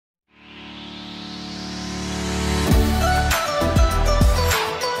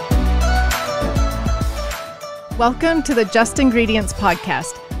Welcome to the Just Ingredients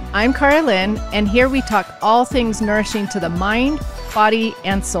podcast. I'm Cara Lynn, and here we talk all things nourishing to the mind, body,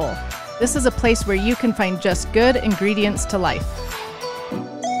 and soul. This is a place where you can find just good ingredients to life.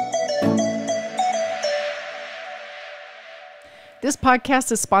 This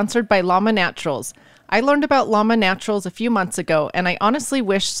podcast is sponsored by Llama Naturals. I learned about Llama Naturals a few months ago, and I honestly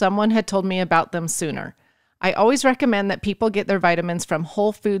wish someone had told me about them sooner. I always recommend that people get their vitamins from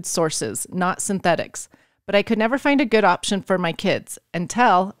whole food sources, not synthetics. But I could never find a good option for my kids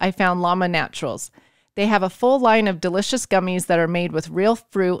until I found Llama Naturals. They have a full line of delicious gummies that are made with real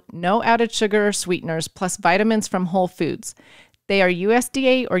fruit, no added sugar or sweeteners, plus vitamins from whole foods. They are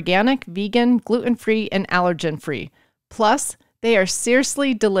USDA organic, vegan, gluten-free, and allergen-free. Plus, they are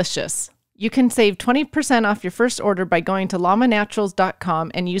seriously delicious. You can save 20% off your first order by going to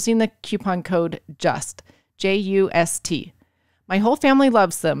llamaNaturals.com and using the coupon code JUST, J-U-S-T. My whole family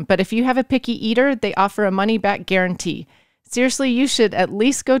loves them, but if you have a picky eater, they offer a money-back guarantee. Seriously, you should at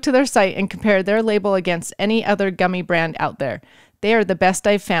least go to their site and compare their label against any other gummy brand out there. They are the best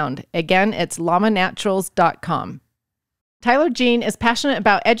I've found. Again, it's llamaNaturals.com. Tyler Jean is passionate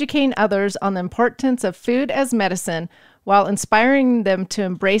about educating others on the importance of food as medicine while inspiring them to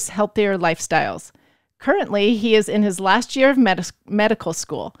embrace healthier lifestyles. Currently, he is in his last year of medical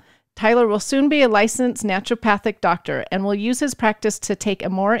school. Tyler will soon be a licensed naturopathic doctor and will use his practice to take a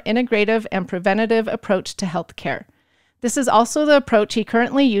more integrative and preventative approach to healthcare. This is also the approach he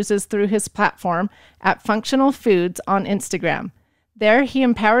currently uses through his platform at Functional Foods on Instagram. There, he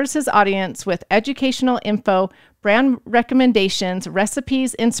empowers his audience with educational info, brand recommendations,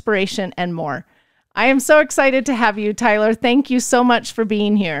 recipes, inspiration, and more. I am so excited to have you, Tyler. Thank you so much for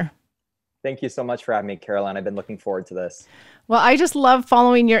being here. Thank you so much for having me, Caroline. I've been looking forward to this. Well, I just love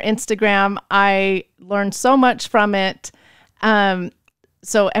following your Instagram. I learned so much from it.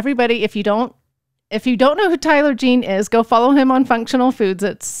 So everybody, if you don't know who Tyler Jean is, go follow him on Functional Foods.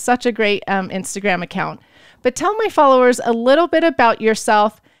 It's such a great Instagram account. But tell my followers a little bit about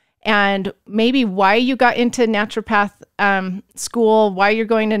yourself and maybe why you got into naturopath school, why you're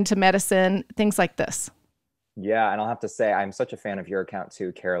going into medicine, things like this. Yeah, and I'll have to say, I'm such a fan of your account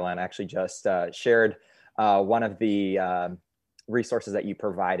too, Caroline. I actually just shared one of the resources that you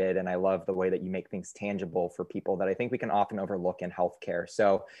provided, and I love the way that you make things tangible for people that I think we can often overlook in healthcare.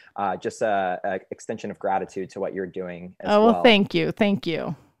 So just a extension of gratitude to what you're doing as well. Well, thank you. Thank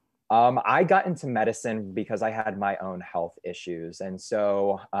you. I got into medicine because I had my own health issues. And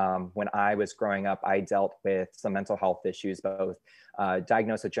so when I was growing up, I dealt with some mental health issues, both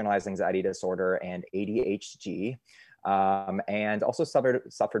diagnosed with generalized anxiety disorder and ADHD, and also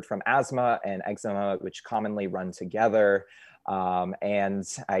suffered from asthma and eczema, which commonly run together. And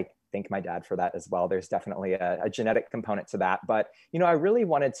I thank my dad for that as well. There's definitely a genetic component to that. But, I really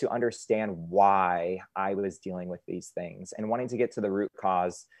wanted to understand why I was dealing with these things and wanting to get to the root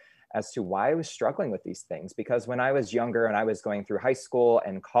cause as to why I was struggling with these things. Because when I was younger and I was going through high school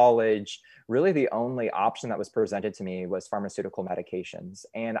and college, really the only option that was presented to me was pharmaceutical medications.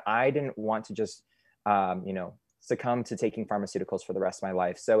 And I didn't want to just, succumb to taking pharmaceuticals for the rest of my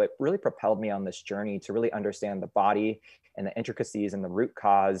life. So it really propelled me on this journey to really understand the body and the intricacies and the root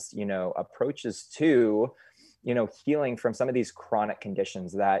cause, approaches to, healing from some of these chronic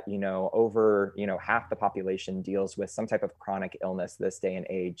conditions that, over, half the population deals with some type of chronic illness this day and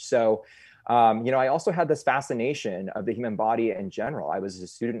age. So, I also had this fascination of the human body in general. I was a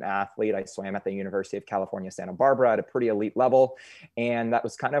student athlete. I swam at the University of California, Santa Barbara at a pretty elite level. And that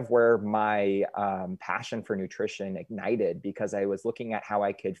was kind of where my passion for nutrition ignited, because I was looking at how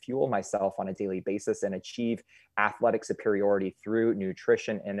I could fuel myself on a daily basis and achieve athletic superiority through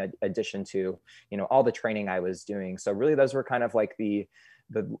nutrition, in addition to, all the training I was doing. So really, those were kind of like the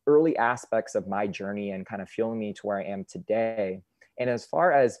early aspects of my journey and kind of fueling me to where I am today. And as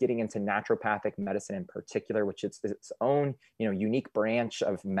far as getting into naturopathic medicine in particular, which is its own, unique branch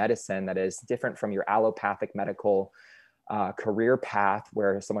of medicine that is different from your allopathic medical career path,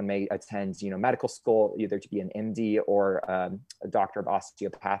 where someone may attend, medical school, either to be an MD or a doctor of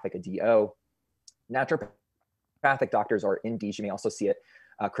osteopathic, a DO. Naturopathic doctors, or NDs, you may also see it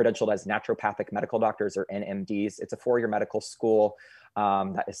credentialed as naturopathic medical doctors, or NMDs. It's a four-year medical school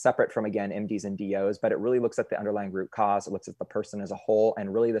that is separate from, again, MDs and DOs, but it really looks at the underlying root cause. It looks at the person as a whole,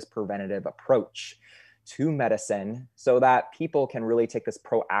 and really this preventative approach to medicine so that people can really take this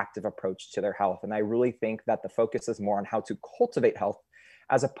proactive approach to their health. And I really think that the focus is more on how to cultivate health,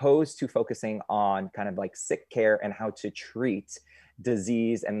 as opposed to focusing on kind of like sick care and how to treat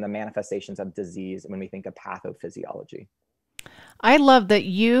disease and the manifestations of disease when we think of pathophysiology. I love that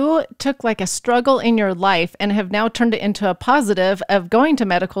you took like a struggle in your life and have now turned it into a positive of going to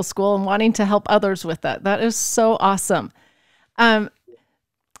medical school and wanting to help others with that. That is so awesome. Um,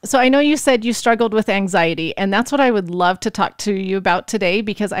 so I know you said you struggled with anxiety, and that's what I would love to talk to you about today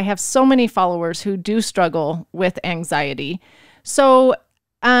because I have so many followers who do struggle with anxiety. So,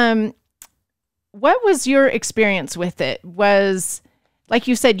 um, what was your experience with it? Was, like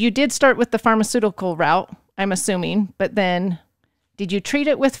you said, you did start with the pharmaceutical route, I'm assuming, but then did you treat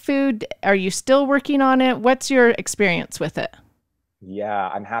it with food? Are you still working on it? What's your experience with it? Yeah,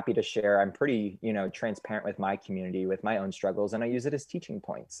 I'm happy to share. I'm pretty, transparent with my community, with my own struggles, and I use it as teaching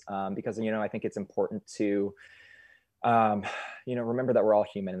points because, I think it's important to, um, remember that we're all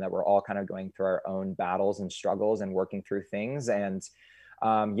human and that we're all kind of going through our own battles and struggles and working through things. And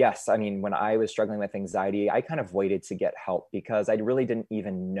yes, I mean, when I was struggling with anxiety, I kind of waited to get help because I really didn't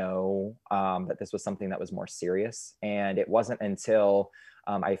even know that this was something that was more serious. And it wasn't until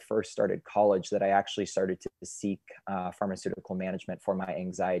I first started college that I actually started to seek pharmaceutical management for my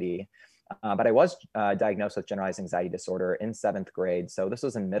anxiety. But I was diagnosed with generalized anxiety disorder in seventh grade. So this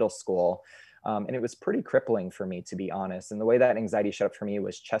was in middle school. And it was pretty crippling for me, to be honest. And the way that anxiety showed up for me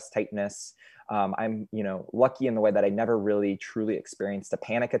was chest tightness. I'm, lucky in the way that I never really truly experienced a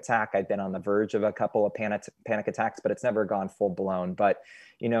panic attack. I've been on the verge of a couple of panic attacks, but it's never gone full blown. But,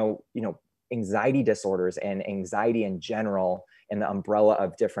 anxiety disorders and anxiety in general and the umbrella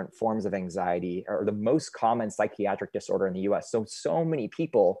of different forms of anxiety are the most common psychiatric disorder in the US. So many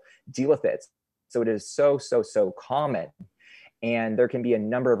people deal with it. So it is so common. And there can be a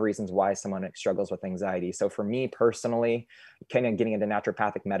number of reasons why someone struggles with anxiety. So for me personally, kind of getting into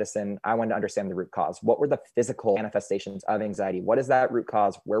naturopathic medicine, I wanted to understand the root cause. What were the physical manifestations of anxiety? What is that root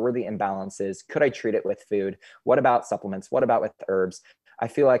cause? Where were the imbalances? Could I treat it with food? What about supplements? What about with herbs? I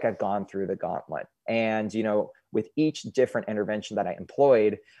feel like I've gone through the gauntlet. And, with each different intervention that I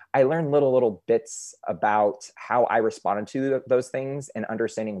employed, I learned little bits about how I responded to those things and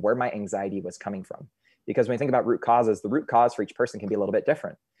understanding where my anxiety was coming from. Because when you think about root causes, the root cause for each person can be a little bit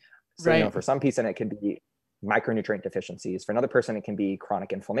different. So, Right. for some people, it could be micronutrient deficiencies. For another person, it can be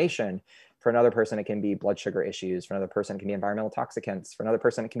chronic inflammation. For another person, it can be blood sugar issues. For another person, it can be environmental toxicants. For another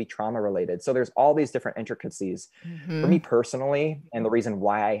person, it can be trauma related. So there's all these different intricacies. For me Mm-hmm. personally, and the reason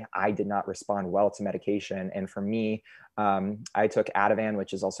why I did not respond well to medication, and for me, I took Ativan,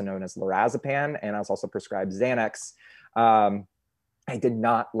 which is also known as lorazepam, and I was also prescribed Xanax. I did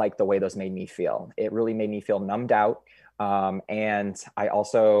not like the way those made me feel. It really made me feel numbed out. And I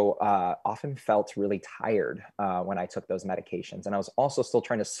also often felt really tired when I took those medications. And I was also still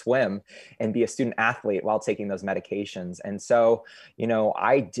trying to swim and be a student athlete while taking those medications. And so,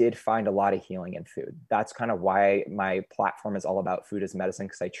 I did find a lot of healing in food. That's kind of why my platform is all about food as medicine,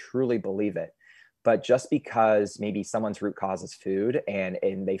 because I truly believe it. But just because maybe someone's root cause is food and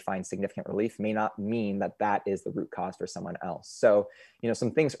they find significant relief may not mean that that is the root cause for someone else. So,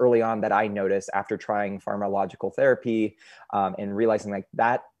 some things early on that I noticed after trying pharmacological therapy and realizing like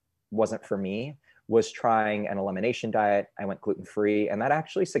that wasn't for me was trying an elimination diet. I went gluten-free, and that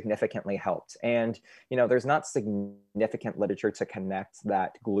actually significantly helped. And, there's not significant literature to connect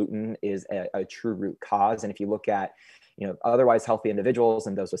that gluten is a true root cause. And if you look at otherwise healthy individuals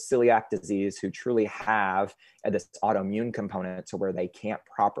and those with celiac disease who truly have this autoimmune component to where they can't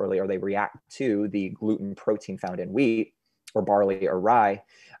properly or they react to the gluten protein found in wheat or barley or rye,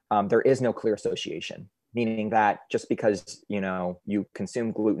 there is no clear association. Meaning that just because, you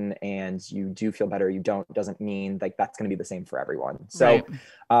consume gluten and you do feel better, you don't, doesn't mean like that's going to be the same for everyone. So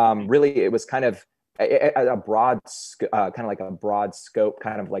Right. really it was kind of a broad, kind of like a broad scope,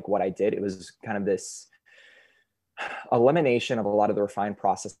 kind of like what I did. It was kind of this elimination of a lot of the refined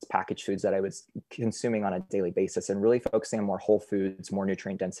processed packaged foods that I was consuming on a daily basis and really focusing on more whole foods, more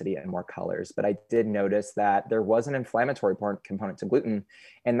nutrient density, and more colors. But I did notice that there was an inflammatory component to gluten.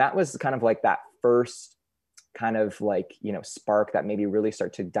 And that was kind of like that first kind of like, spark that maybe really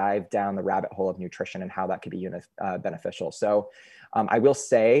start to dive down the rabbit hole of nutrition and how that could be beneficial. So I will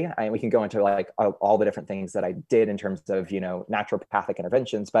say, and we can go into like all the different things that I did in terms of, naturopathic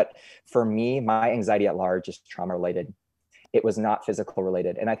interventions. But for me, my anxiety at large is trauma related. It was not physical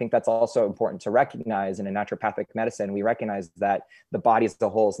related. And I think that's also important to recognize in a naturopathic medicine. We recognize that the body as a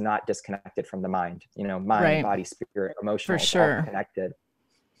whole is not disconnected from the mind, mind, Right. body, spirit, For emotional, it's all sure. connected.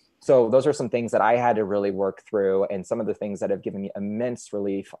 So those are some things that I had to really work through. And some of the things that have given me immense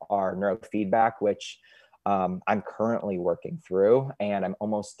relief are neurofeedback, which I'm currently working through and I'm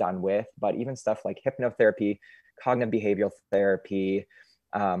almost done with. But even stuff like hypnotherapy, cognitive behavioral therapy,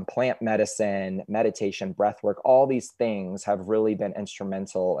 plant medicine, meditation, breath work, all these things have really been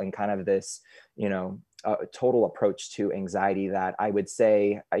instrumental in kind of this, total approach to anxiety that I would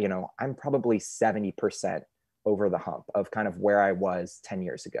say, I'm probably 70% over the hump of kind of where I was 10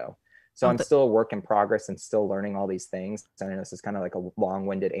 years ago. So Oh, I'm still a work in progress and still learning all these things. So I know this is kind of like a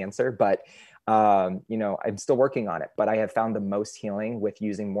long-winded answer, but I'm still working on it. But I have found the most healing with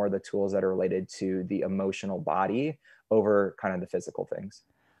using more of the tools that are related to the emotional body over kind of the physical things.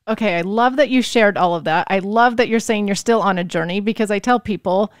 okay, I love that you shared all of that. I love that you're saying you're still on a journey, because I tell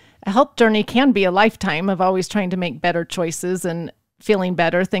people a health journey can be a lifetime of always trying to make better choices and feeling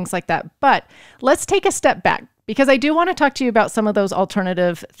better, things like that. But let's take a step back, because I do want to talk to you about some of those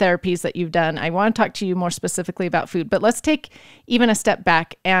alternative therapies that you've done. I want to talk to you more specifically about food, but let's take even a step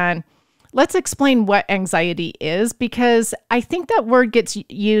back and let's explain what anxiety is, because I think that word gets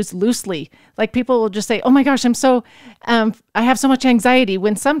used loosely. Like people will just say, "Oh my gosh, I have so much anxiety,"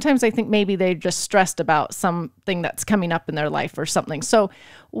 when sometimes I think maybe they're just stressed about something that's coming up in their life or something. So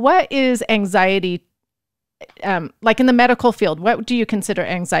what is anxiety? Like in the medical field, what do you consider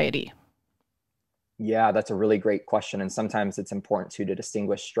anxiety? Yeah, that's a really great question. And sometimes it's important too to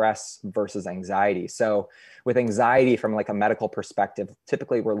distinguish stress versus anxiety. So with anxiety from like a medical perspective,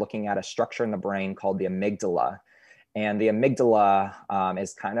 typically we're looking at a structure in the brain called the amygdala. And the amygdala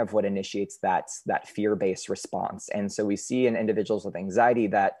is kind of what initiates that fear-based response. And so we see in individuals with anxiety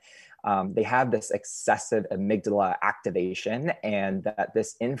that they have this excessive amygdala activation, and that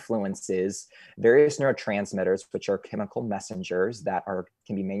this influences various neurotransmitters, which are chemical messengers that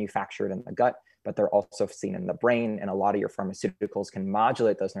can be manufactured in the gut, but they're also seen in the brain. And a lot of your pharmaceuticals can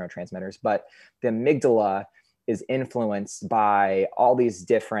modulate those neurotransmitters. But the amygdala is influenced by all these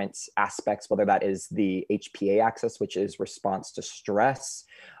different aspects, whether that is the HPA axis, which is response to stress,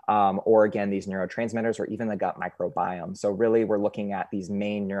 or again, these neurotransmitters, or even the gut microbiome. So really, we're looking at these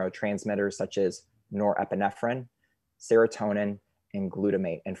main neurotransmitters such as norepinephrine, serotonin, and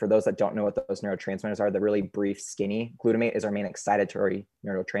glutamate. And for those that don't know what those neurotransmitters are, they're really brief, skinny. Glutamate is our main excitatory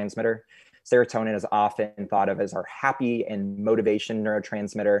neurotransmitter. Serotonin is often thought of as our happy and motivation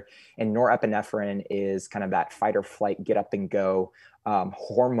neurotransmitter. And norepinephrine is kind of that fight or flight, get up and go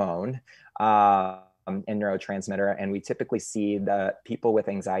hormone and neurotransmitter. And we typically see that people with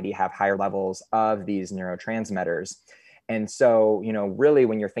anxiety have higher levels of these neurotransmitters. And so, really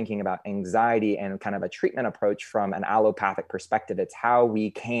when you're thinking about anxiety and kind of a treatment approach from an allopathic perspective, it's how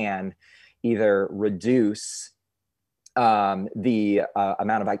we can either reduce the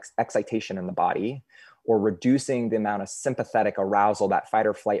amount of excitation in the body, or reducing the amount of sympathetic arousal, that fight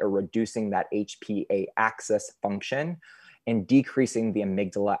or flight, or reducing that HPA axis function, and decreasing the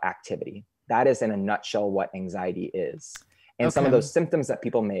amygdala activity. That is in a nutshell what anxiety is. And Okay. some of those symptoms that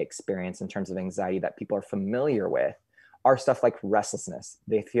people may experience in terms of anxiety that people are familiar with are stuff like restlessness.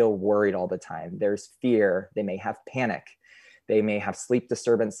 They feel worried all the time. There's fear. They may have panic. They may have sleep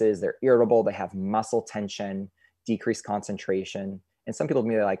disturbances. They're irritable. They have muscle tension, decreased concentration. And some people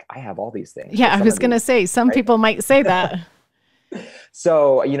may be like, I have all these things. Yeah, I was going to say, some right? people might say that.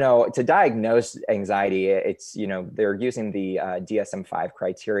 So, to diagnose anxiety, it's, they're using the DSM-5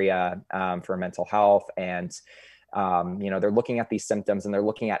 criteria for mental health. And, they're looking at these symptoms, and they're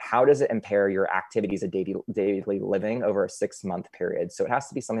looking at how does it impair your activities of daily living over a 6-month period. So it has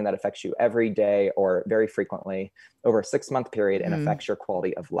to be something that affects you every day or very frequently over a 6-month period and affects your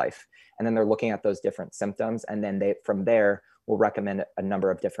quality of life. And then they're looking at those different symptoms. And then from there, will recommend a number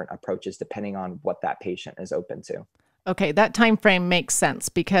of different approaches depending on what that patient is open to. Okay, that time frame makes sense,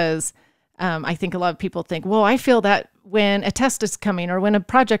 because I think a lot of people think, well, I feel that when a test is coming, or when a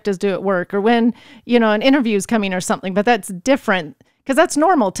project is due at work, or when, an interview is coming or something. But that's different, because that's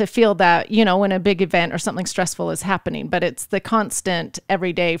normal to feel that, when a big event or something stressful is happening. But it's the constant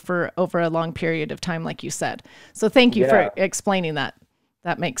every day for over a long period of time, like you said. So thank you for explaining that.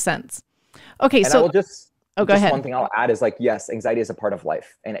 That makes sense. Okay, and so I will just go ahead. One thing I'll add is, like, yes, anxiety is a part of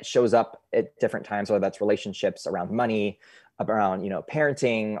life, and it shows up at different times, whether that's relationships, around money, around,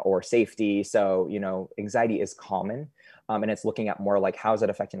 parenting, or safety. So, anxiety is common, and it's looking at more like how is it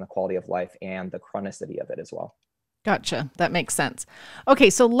affecting the quality of life and the chronicity of it as well. Gotcha. That makes sense. Okay,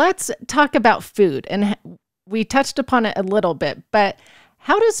 so let's talk about food. And we touched upon it a little bit, but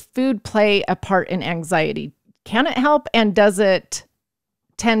how does food play a part in anxiety? Can it help, and does it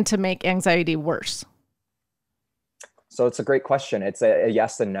tend to make anxiety worse? So it's a great question. It's a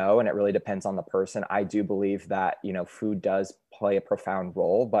yes and no, and it really depends on the person. I do believe that, food does play a profound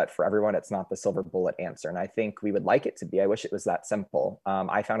role, but for everyone, it's not the silver bullet answer. And I think we would like it to be. I wish it was that simple.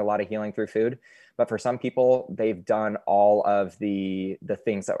 I found a lot of healing through food, but for some people, they've done all of the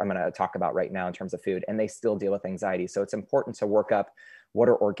things that I'm going to talk about right now in terms of food, and they still deal with anxiety. So it's important to work up what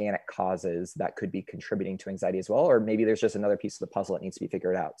are organic causes that could be contributing to anxiety as well, or maybe there's just another piece of the puzzle that needs to be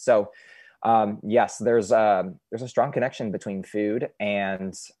figured out. So Yes, there's a strong connection between food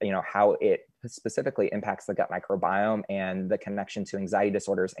and how it specifically impacts the gut microbiome and the connection to anxiety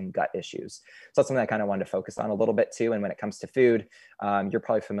disorders and gut issues. So that's something I kind of wanted to focus on a little bit too. And when it comes to food, you're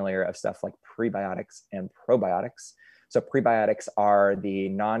probably familiar of stuff like prebiotics and probiotics. So prebiotics are the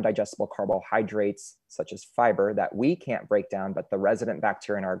non-digestible carbohydrates such as fiber that we can't break down, but the resident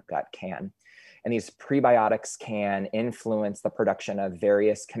bacteria in our gut can. And these prebiotics can influence the production of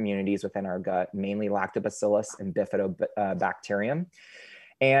various communities within our gut, mainly lactobacillus and bifidobacterium.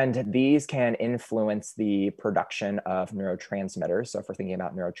 And these can influence the production of neurotransmitters. So if we're thinking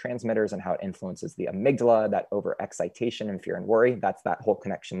about neurotransmitters and how it influences the amygdala, that overexcitation and fear and worry, that's that whole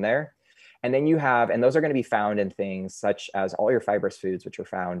connection there. And then you have, and those are going to be found in things such as all your fibrous foods, which are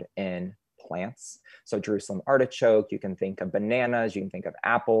found in plants. So Jerusalem artichoke, you can think of bananas, you can think of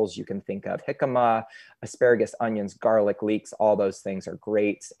apples, you can think of jicama, asparagus, onions, garlic, leeks, all those things are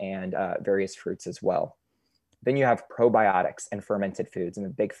great, and various fruits as well. Then you have probiotics and fermented foods. I'm a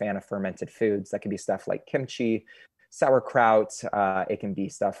big fan of fermented foods. That can be stuff like kimchi, sauerkraut. It can be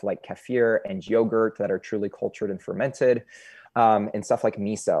stuff like kefir and yogurt that are truly cultured and fermented, and stuff like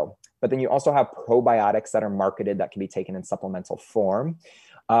miso. But then you also have probiotics that are marketed that can be taken in supplemental form.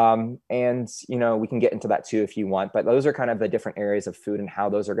 And, we can get into that too if you want, but those are kind of the different areas of food and how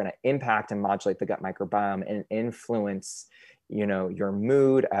those are going to impact and modulate the gut microbiome and influence, your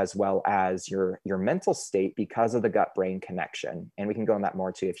mood as well as your mental state because of the gut brain connection. And we can go on that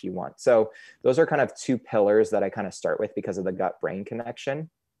more too if you want. So those are kind of two pillars that I kind of start with because of the gut brain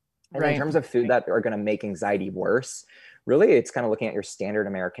connection. And in terms of food that are going to make anxiety worse, really, it's kind of looking at your standard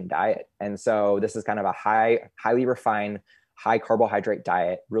American diet. And so this is kind of a highly refined, high carbohydrate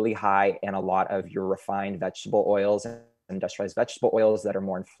diet, really high in a lot of your refined vegetable oils and industrialized vegetable oils that are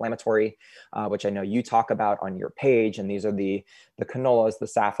more inflammatory, which I know you talk about on your page. And these are the canolas, the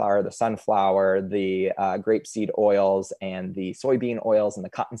safflower, the sunflower, the grapeseed oils, and the soybean oils and the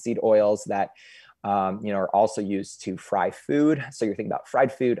cottonseed oils that are also used to fry food. So you're thinking about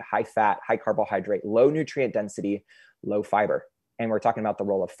fried food, high fat, high carbohydrate, low nutrient density, low fiber. And we're talking about the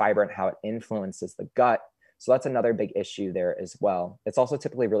role of fiber and how it influences the gut. So that's another big issue there as well. It's also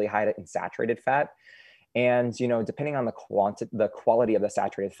typically really high in saturated fat. And, depending on the quality of the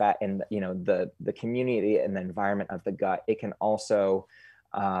saturated fat and, the community and the environment of the gut, it can also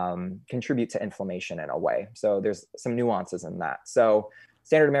contribute to inflammation in a way. So there's some nuances in that. So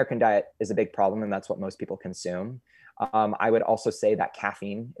standard American diet is a big problem, and that's what most people consume. I would also say that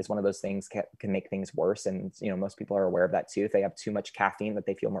caffeine is one of those things can make things worse. And, most people are aware of that too. If they have too much caffeine, that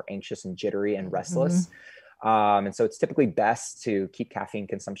they feel more anxious and jittery and restless. Mm-hmm. And so it's typically best to keep caffeine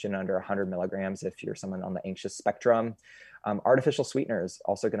consumption under 100 milligrams if you're someone on the anxious spectrum. Artificial sweeteners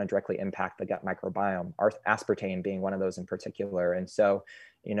also going to directly impact the gut microbiome, aspartame being one of those in particular. And so,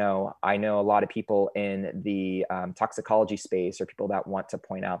 I know a lot of people in the toxicology space or people that want to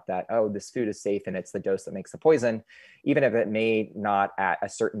point out that, oh, this food is safe and it's the dose that makes the poison, even if it may not at a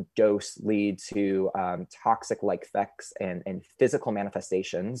certain dose lead to toxic-like effects and physical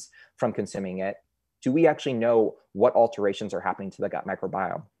manifestations from consuming it. Do we actually know what alterations are happening to the gut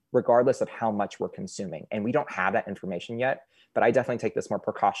microbiome, regardless of how much we're consuming? And we don't have that information yet, but I definitely take this more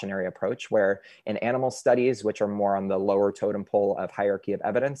precautionary approach where in animal studies, which are more on the lower totem pole of hierarchy of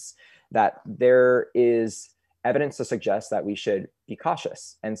evidence, that there is evidence to suggest that we should be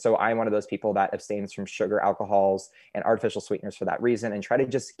cautious. And so I'm one of those people that abstains from sugar, alcohols, and artificial sweeteners for that reason, and try to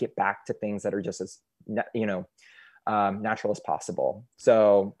just get back to things that are just as, natural as possible.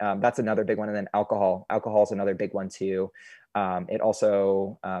 So that's another big one. And then alcohol is another big one too. It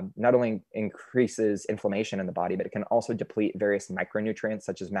also not only increases inflammation in the body, but it can also deplete various micronutrients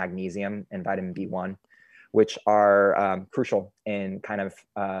such as magnesium and vitamin B1, which are crucial in kind of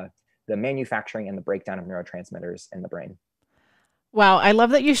the manufacturing and the breakdown of neurotransmitters in the brain. Wow. I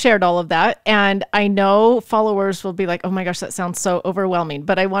love that you shared all of that. And I know followers will be like, oh my gosh, that sounds so overwhelming.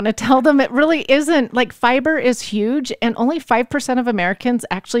 But I want to tell them it really isn't. Like, fiber is huge, and only 5% of Americans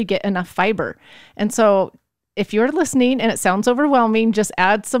actually get enough fiber. And so if you're listening and it sounds overwhelming, just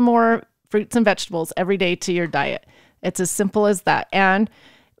add some more fruits and vegetables every day to your diet. It's as simple as that. And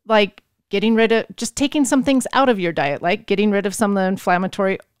like just taking some things out of your diet, like getting rid of some of the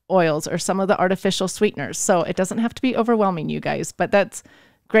inflammatory oils or some of the artificial sweeteners. So it doesn't have to be overwhelming, you guys, but that's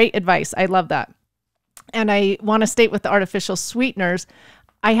great advice. I love that. And I want to state with the artificial sweeteners,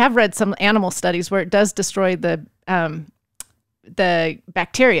 I have read some animal studies where it does destroy the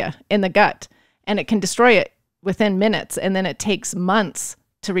bacteria in the gut, and it can destroy it within minutes. And then it takes months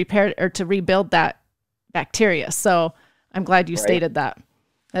to repair or to rebuild that bacteria. So I'm glad you stated that.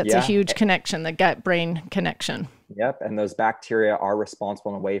 That's a huge connection, the gut brain connection. Yep. And those bacteria are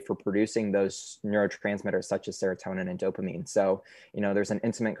responsible in a way for producing those neurotransmitters such as serotonin and dopamine. So, there's an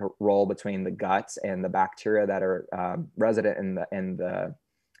intimate role between the guts and the bacteria that are resident in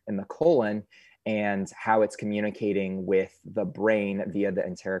the colon, and how it's communicating with the brain via the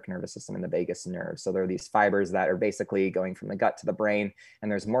enteric nervous system and the vagus nerve. So there are these fibers that are basically going from the gut to the brain,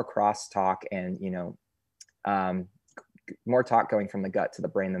 and there's more crosstalk and, more talk going from the gut to the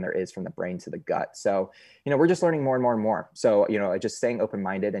brain than there is from the brain to the gut. So, we're just learning more and more and more. So, just staying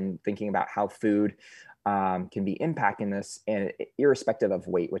open-minded and thinking about how food can be impacting this, and irrespective of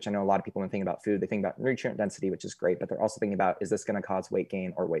weight, which I know a lot of people when thinking about food, they think about nutrient density, which is great, but they're also thinking about, is this going to cause weight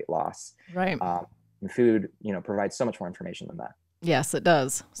gain or weight loss? Right. And food, provides so much more information than that. Yes, it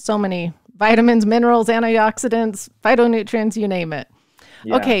does. So many vitamins, minerals, antioxidants, phytonutrients, you name it.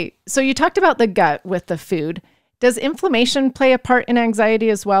 Yeah. Okay. So you talked about the gut with the food. Does inflammation play a part in anxiety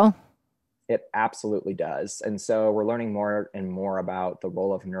as well? It absolutely does. And so we're learning more and more about the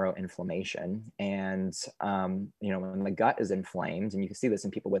role of neuroinflammation. And, when the gut is inflamed, and you can see this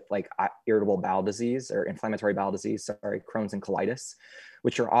in people with like irritable bowel disease or inflammatory bowel disease, Crohn's and colitis,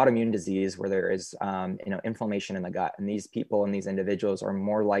 which are autoimmune disease where there is, inflammation in the gut. And these people and these individuals are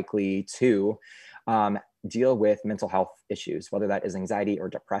more likely to deal with mental health issues, whether that is anxiety or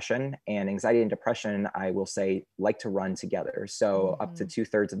depression. And anxiety and depression, I will say, like to run together. So up to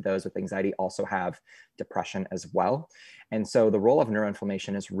 2/3 of those with anxiety also have depression as well. And so the role of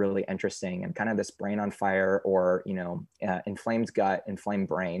neuroinflammation is really interesting, and kind of this brain on fire, or, inflamed gut, inflamed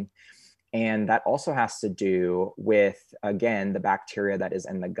brain. And that also has to do with, again, the bacteria that is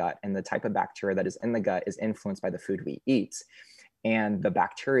in the gut, and the type of bacteria that is in the gut is influenced by the food we eat. And the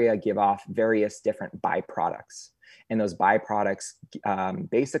bacteria give off various different byproducts. And those byproducts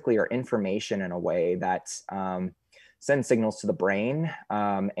basically are information in a way that sends signals to the brain.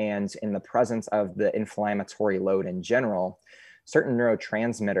 And in the presence of the inflammatory load in general, certain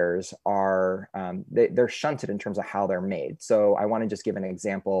neurotransmitters are, they're shunted in terms of how they're made. So I want to just give an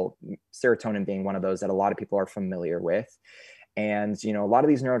example, serotonin being one of those that a lot of people are familiar with. And, a lot of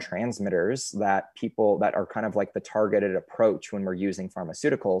these neurotransmitters that people that are kind of like the targeted approach when we're using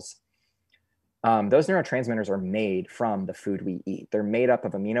pharmaceuticals, those neurotransmitters are made from the food we eat. They're made up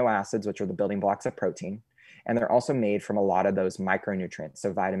of amino acids, which are the building blocks of protein. And they're also made from a lot of those micronutrients,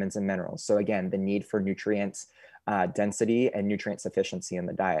 so vitamins and minerals. So again, the need for nutrient density and nutrient sufficiency in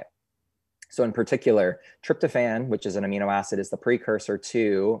the diet. So in particular, tryptophan, which is an amino acid, is the precursor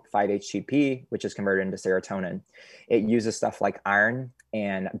to 5-HTP, which is converted into serotonin. It uses stuff like iron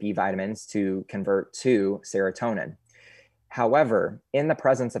and B vitamins to convert to serotonin. However, in the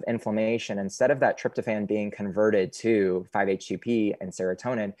presence of inflammation, instead of that tryptophan being converted to 5-HTP and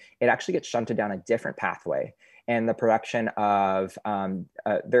serotonin, it actually gets shunted down a different pathway, and the production of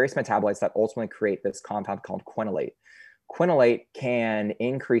various metabolites that ultimately create this compound called quinolate. Quinolate can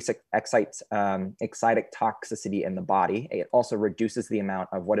increase excitic toxicity in the body. It also reduces the amount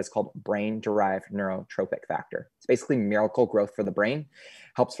of what is called brain-derived neurotrophic factor. It's basically miracle growth for the brain,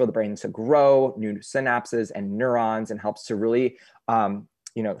 helps for the brain to grow new synapses and neurons, and helps to really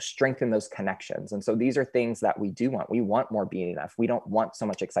strengthen those connections. And so these are things that we do want. We want more BDNF. We don't want so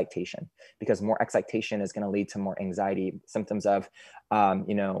much excitation, because more excitation is going to lead to more anxiety, symptoms of,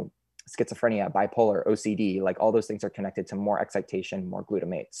 schizophrenia, bipolar, OCD, like all those things are connected to more excitation, more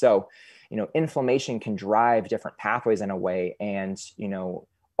glutamate. So, inflammation can drive different pathways in a way, and,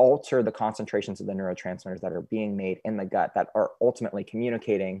 alter the concentrations of the neurotransmitters that are being made in the gut that are ultimately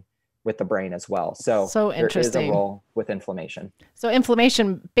communicating with the brain as well. So interesting. There is a role with inflammation. So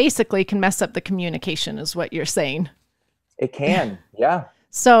inflammation basically can mess up the communication, is what you're saying. It can. Yeah.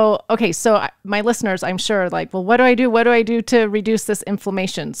 So, okay. So my listeners, I'm sure, like, well, what do I do? What do I do to reduce this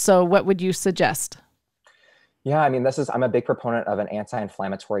inflammation? So what would you suggest? Yeah, I mean, I'm a big proponent of an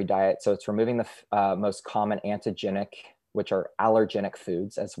anti-inflammatory diet. So it's removing the most common antigenic, which are allergenic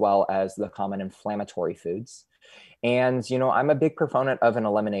foods, as well as the common inflammatory foods. And, I'm a big proponent of an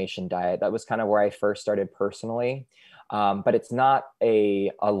elimination diet. That was kind of where I first started personally. But it's not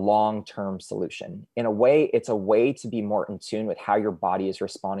a long-term solution. In a way, it's a way to be more in tune with how your body is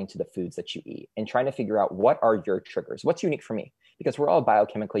responding to the foods that you eat, and trying to figure out what are your triggers, what's unique for me, because we're all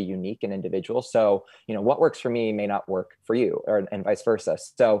biochemically unique and individual. So, what works for me may not work for you, and vice versa.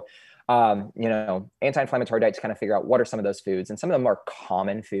 So, anti-inflammatory diets kind of figure out what are some of those foods, and some of the more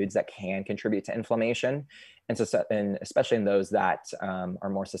common foods that can contribute to inflammation. And so, and especially in those that are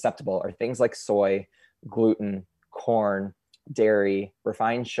more susceptible, are things like soy, gluten, corn, dairy,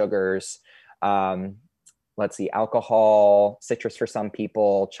 refined sugars, let's see, alcohol, citrus for some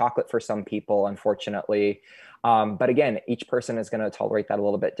people, chocolate for some people, unfortunately. But again, each person is going to tolerate that a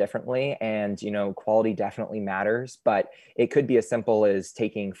little bit differently. And, quality definitely matters, but it could be as simple as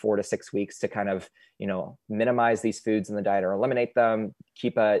taking 4 to 6 weeks to kind of, minimize these foods in the diet or eliminate them,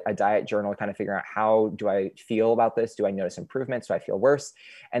 keep a diet journal, kind of figure out how do I feel about this? Do I notice improvements? Do I feel worse?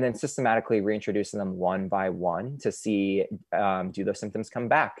 And then systematically reintroducing them one by one to see, do those symptoms come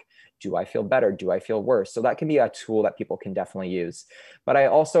back? Do I feel better? Do I feel worse? So that can be a tool that people can definitely use. But I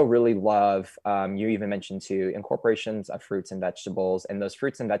also really love, you even mentioned too, incorporations of fruits and vegetables. And those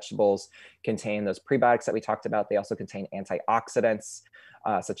fruits and vegetables contain those prebiotics that we talked about. They also contain antioxidants,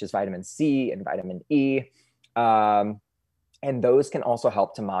 such as vitamin C and vitamin E. And those can also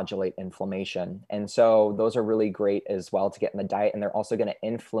help to modulate inflammation. And so those are really great as well to get in the diet. And they're also going to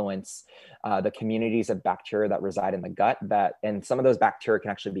influence the communities of bacteria that reside in the gut, and some of those bacteria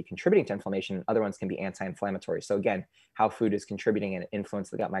can actually be contributing to inflammation. And other ones can be anti-inflammatory. So again, how food is contributing and influence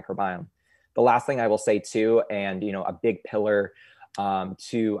the gut microbiome. The last thing I will say too, and a big pillar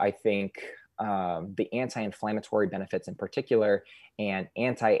to, I think, the anti-inflammatory benefits in particular and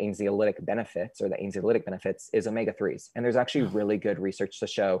anti-anxiolytic benefits, or the anxiolytic benefits, is omega-3s. And there's actually really good research to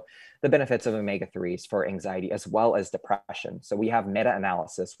show the benefits of omega-3s for anxiety as well as depression. So we have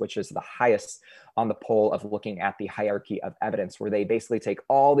meta-analysis, which is the highest on the pole of looking at the hierarchy of evidence, where they basically take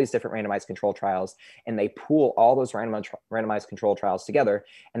all these different randomized control trials and they pool all those randomized control trials together.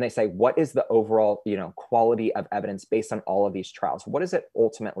 And they say, what is the overall, quality of evidence based on all of these trials? What is it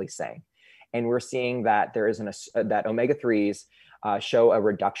ultimately saying? And we're seeing that there is that omega-3s show a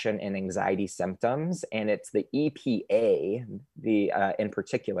reduction in anxiety symptoms. And it's the EPA, in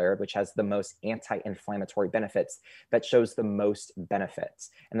particular, which has the most anti-inflammatory benefits, that shows the most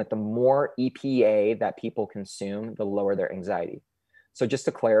benefits. And that the more EPA that people consume, the lower their anxiety. So just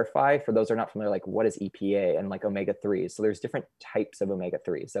to clarify, for those who are not familiar, like what is EPA and like omega-3s? So there's different types of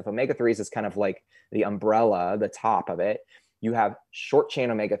omega-3s. So if omega-3s is kind of like the umbrella, the top of it, you have short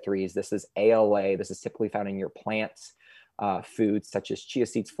chain omega-3s. This is ALA. This is typically found in your plants, foods such as chia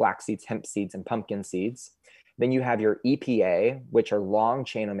seeds, flax seeds, hemp seeds, and pumpkin seeds. Then you have your EPA, which are long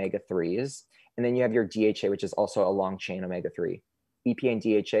chain omega-3s. And then you have your DHA, which is also a long chain omega-3. EPA and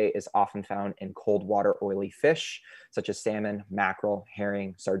DHA is often found in cold water oily fish, such as salmon, mackerel,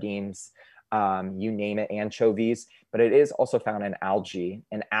 herring, sardines, you name it, anchovies. But it is also found in algae.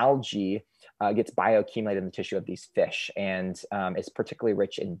 And algae gets bioaccumulated in the tissue of these fish, and is particularly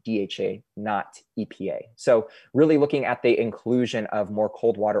rich in DHA, not EPA. So really looking at the inclusion of more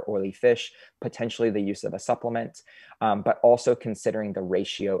cold water oily fish, potentially the use of a supplement, but also considering the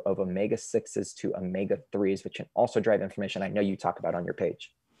ratio of omega-6s to omega-3s, which can also drive inflammation. I know you talk about on your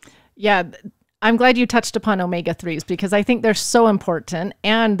page. Yeah, I'm glad you touched upon omega-3s, because I think they're so important,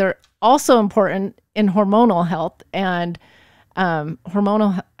 and they're also important in hormonal health and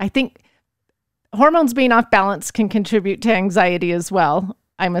I think hormones being off balance can contribute to anxiety as well,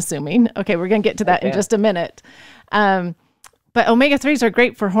 I'm assuming. Okay, we're going to get to that in just a minute. But omega-3s are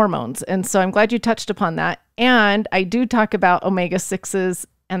great for hormones. And so I'm glad you touched upon that. And I do talk about omega-6s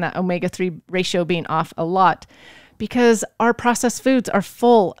and that omega-3 ratio being off a lot, because our processed foods are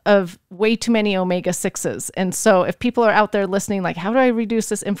full of way too many omega-6s. And so if people are out there listening, like, how do I reduce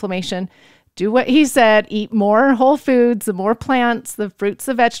this inflammation? Do what he said, eat more whole foods, the more plants, the fruits,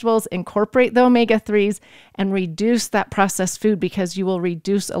 the vegetables, incorporate the omega-3s, and reduce that processed food, because you will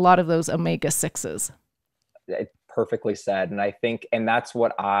reduce a lot of those omega-6s. Perfectly said. And I think, and that's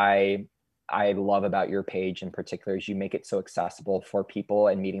what I love about your page in particular, is you make it so accessible for people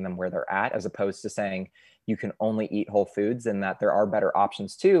and meeting them where they're at, as opposed to saying you can only eat whole foods, and that there are better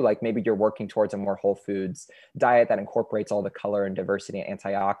options too. Like maybe you're working towards a more whole foods diet that incorporates all the color and diversity and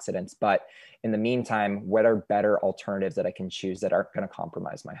antioxidants. But in the meantime, what are better alternatives that I can choose that aren't going to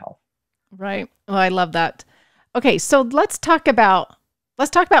compromise my health? Right. Well, I love that. Okay. So let's talk about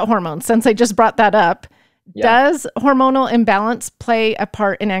hormones, since I just brought that up. Yeah. Does hormonal imbalance play a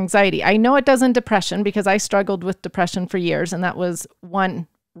part in anxiety? I know it does in depression, because I struggled with depression for years, and that was one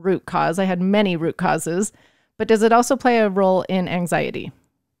root cause. I had many root causes, but does it also play a role in anxiety?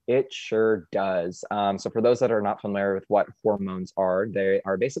 It sure does. So for those that are not familiar with what hormones are, they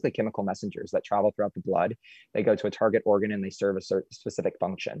are basically chemical messengers that travel throughout the blood. They go to a target organ and they serve a specific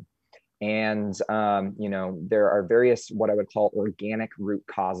function. And, there are various, what I would call organic root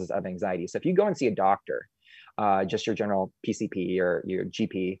causes of anxiety. So if you go and see a doctor, just your general PCP or your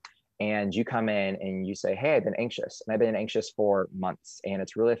GP, and you come in and you say, hey, I've been anxious, and I've been anxious for months, and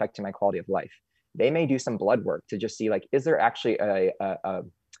it's really affecting my quality of life. They may do some blood work to just see, like, is there actually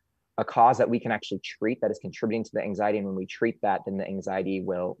a a cause that we can actually treat that is contributing to the anxiety. And when we treat that, then the anxiety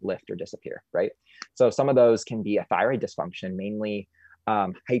will lift or disappear, right? So some of those can be a thyroid dysfunction, mainly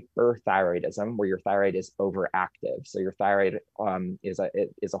hyperthyroidism, where your thyroid is overactive. So your thyroid is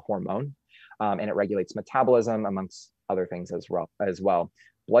a hormone, and it regulates metabolism amongst other things as well.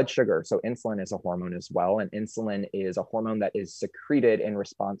 Blood sugar, so insulin is a hormone as well, and insulin is a hormone that is secreted in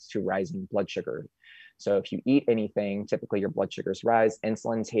response to rising blood sugar. So if you eat anything, typically your blood sugars rise.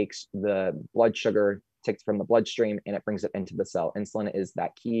 Insulin takes the blood sugar, takes from the bloodstream, and it brings it into the cell. Insulin is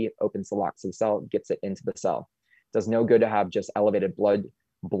that key, opens the locks of the cell, gets it into the cell. It does no good to have just elevated blood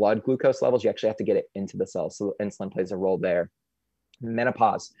glucose levels. You actually have to get it into the cell. So insulin plays a role there.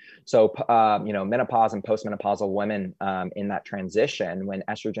 Menopause. So, menopause and postmenopausal women in that transition, when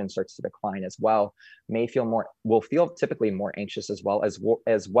estrogen starts to decline as well, will feel typically more anxious as well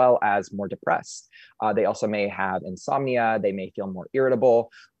as more depressed. They also may have insomnia. They may feel more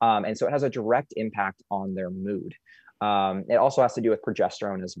irritable. And so it has a direct impact on their mood. It also has to do with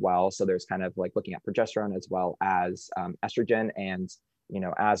progesterone as well. So there's kind of like looking at progesterone as well as estrogen. And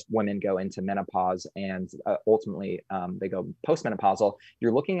as women go into menopause and ultimately they go postmenopausal,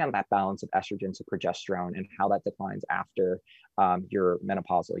 you're looking at that balance of estrogen to progesterone and how that declines after your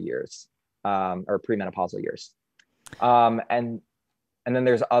menopausal years or premenopausal years. And then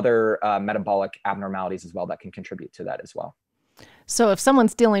there's other metabolic abnormalities as well that can contribute to that as well. So if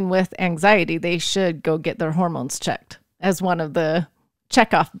someone's dealing with anxiety, they should go get their hormones checked as one of the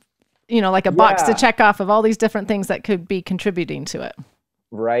checkoff, like a box to check off of all these different things that could be contributing to it.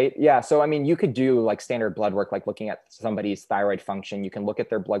 Right. Yeah. So, I mean, you could do like standard blood work, like looking at somebody's thyroid function. You can look at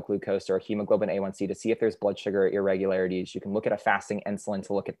their blood glucose or hemoglobin A1C to see if there's blood sugar irregularities. You can look at a fasting insulin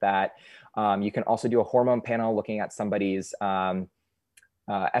to look at that. You can also do a hormone panel looking at somebody's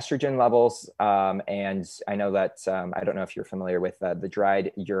estrogen levels. And I know that, I don't know if you're familiar with the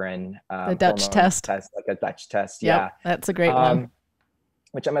dried urine. The Dutch test. Like a Dutch test. Yep, yeah. That's a great one.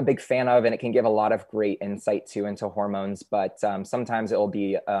 Which I'm a big fan of, and it can give a lot of great insight into hormones. But sometimes it will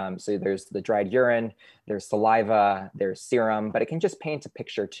be, so there's the dried urine, there's saliva, there's serum, but it can just paint a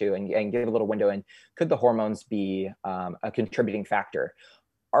picture too and give a little window. And could the hormones be a contributing factor?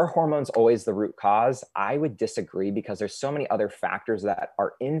 Are hormones always the root cause? I would disagree, because there's so many other factors that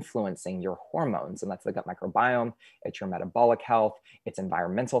are influencing your hormones. And that's the gut microbiome, it's your metabolic health, it's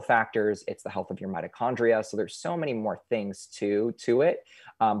environmental factors, it's the health of your mitochondria. So there's so many more things to it,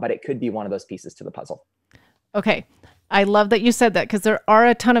 but it could be one of those pieces to the puzzle. Okay. I love that you said that, because there are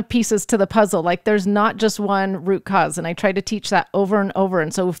a ton of pieces to the puzzle. Like there's not just one root cause. And I try to teach that over and over.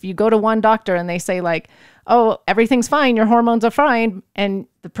 And so if you go to one doctor and they say like, oh, everything's fine, your hormones are fine, and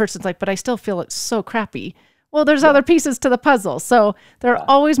the person's like, but I still feel it's so crappy. Well, there's other pieces to the puzzle. So there are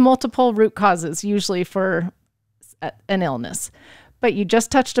always multiple root causes, usually for an illness. But you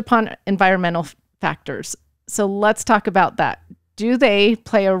just touched upon environmental factors. So let's talk about that. Do they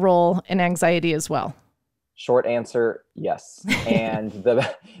play a role in anxiety as well? Short answer, yes. And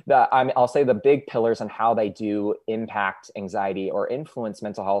I'll say the big pillars on how they do impact anxiety or influence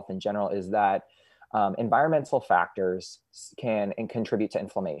mental health in general is that environmental factors can contribute to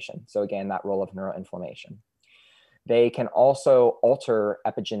inflammation. So again, that role of neuroinflammation. They can also alter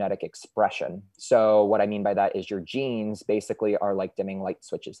epigenetic expression. So what I mean by that is your genes basically are like dimming light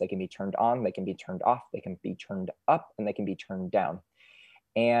switches. They can be turned on, they can be turned off, they can be turned up, and they can be turned down.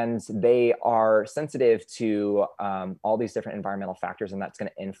 And they are sensitive to all these different environmental factors, and that's going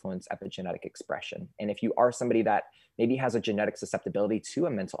to influence epigenetic expression. And if you are somebody that maybe has a genetic susceptibility to a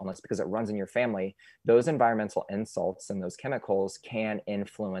mental illness because it runs in your family, those environmental insults and those chemicals can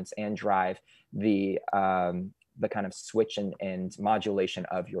influence and drive the kind of switch and modulation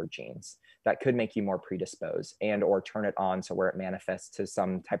of your genes that could make you more predisposed and or turn it on to where it manifests to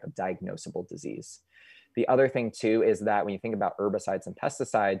some type of diagnosable disease. The other thing too is that when you think about herbicides and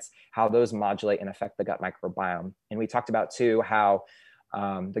pesticides, how those modulate and affect the gut microbiome. And we talked about too how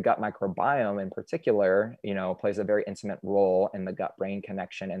the gut microbiome in particular, plays a very intimate role in the gut-brain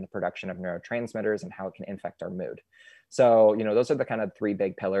connection and the production of neurotransmitters and how it can affect our mood. So, those are the kind of three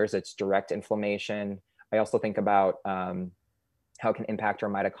big pillars. It's direct inflammation. I also think about how it can impact our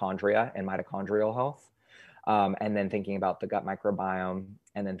mitochondria and mitochondrial health. And then thinking about the gut microbiome,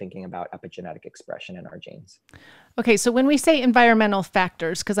 and then thinking about epigenetic expression in our genes. Okay, so when we say environmental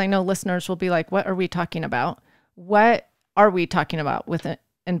factors, because I know listeners will be like, what are we talking about? What are we talking about with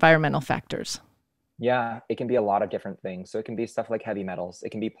environmental factors? Yeah, it can be a lot of different things. So it can be stuff like heavy metals.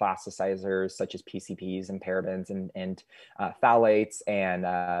 It can be plasticizers such as PCBs and parabens and phthalates and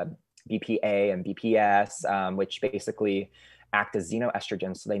BPA and BPS, which basically act as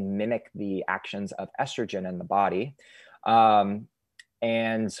xenoestrogens. So they mimic the actions of estrogen in the body.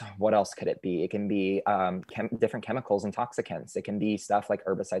 And what else could it be? It can be different chemicals and toxicants. It can be stuff like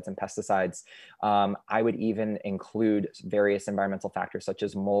herbicides and pesticides. I would even include various environmental factors such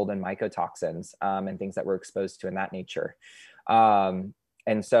as mold and mycotoxins, and things that we're exposed to in that nature.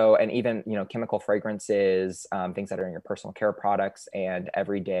 And so, and even, chemical fragrances, things that are in your personal care products and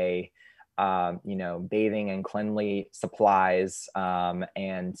everyday, bathing and cleanly supplies,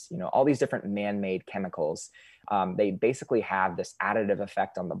 and, all these different man-made chemicals. They basically have this additive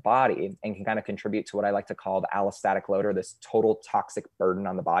effect on the body and can kind of contribute to what I like to call the allostatic load, or this total toxic burden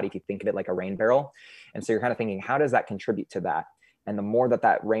on the body, if you think of it like a rain barrel. And so you're kind of thinking, how does that contribute to that? And the more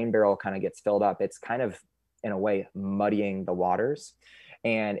that rain barrel kind of gets filled up, it's kind of, in a way, muddying the waters,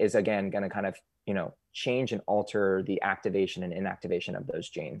 and is again going to kind of, change and alter the activation and inactivation of those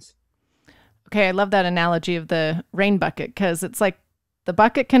genes. Okay, I love that analogy of the rain bucket, because it's like the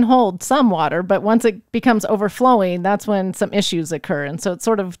bucket can hold some water, but once it becomes overflowing, that's when some issues occur. And so it's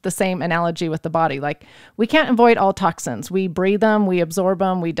sort of the same analogy with the body. Like, we can't avoid all toxins. We breathe them, we absorb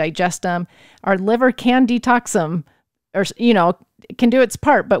them, we digest them. Our liver can detox them, or, it can do its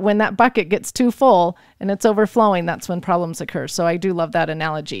part. But when that bucket gets too full and it's overflowing, that's when problems occur. So I do love that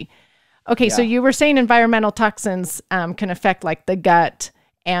analogy. Okay, yeah. So you were saying environmental toxins can affect like the gut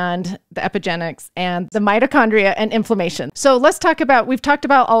and the epigenetics and the mitochondria and inflammation. So let's talk about, we've talked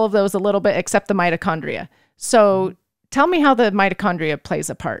about all of those a little bit, except the mitochondria. So tell me how the mitochondria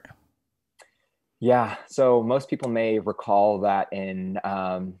plays a part. Yeah, so most people may recall that in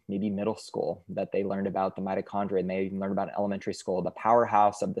maybe middle school that they learned about the mitochondria, and they even learned about in elementary school, the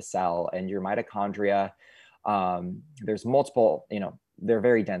powerhouse of the cell. And your mitochondria, there's multiple, they're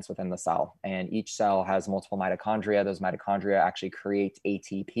very dense within the cell, and each cell has multiple mitochondria. Those mitochondria actually create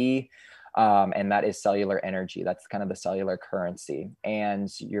ATP, and that is cellular energy. That's kind of the cellular currency. And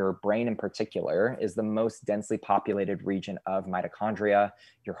your brain in particular is the most densely populated region of mitochondria.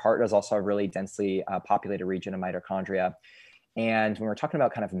 Your heart is also a really densely populated region of mitochondria. And when we're talking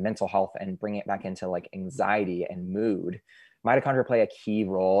about kind of mental health and bringing it back into like anxiety and mood, mitochondria play a key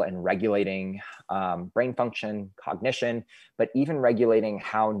role in regulating brain function, cognition, but even regulating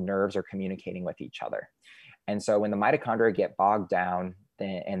how nerves are communicating with each other. And so when the mitochondria get bogged down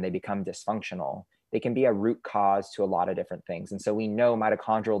and they become dysfunctional, they can be a root cause to a lot of different things. And so we know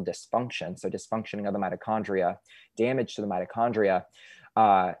mitochondrial dysfunction, so dysfunctioning of the mitochondria, damage to the mitochondria,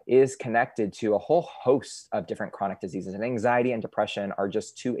 is connected to a whole host of different chronic diseases. And anxiety and depression are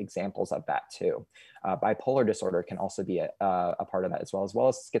just two examples of that too. Bipolar disorder can also be a part of that as well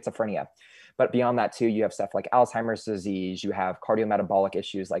as schizophrenia. But beyond that too, you have stuff like Alzheimer's disease, you have cardiometabolic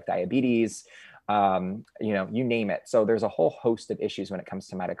issues like diabetes, you name it. So there's a whole host of issues when it comes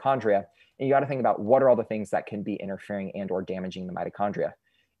to mitochondria. And you got to think about what are all the things that can be interfering and or damaging the mitochondria.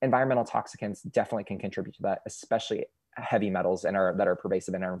 Environmental toxicants definitely can contribute to that, especially heavy metals that are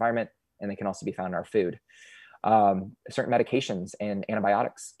pervasive in our environment, and they can also be found in our food. Certain medications and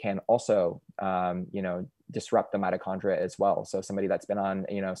antibiotics can also, disrupt the mitochondria as well. So somebody that's been on,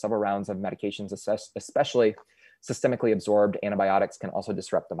 several rounds of medications, especially systemically absorbed antibiotics, can also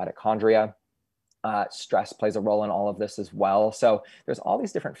disrupt the mitochondria. Stress plays a role in all of this as well. So there's all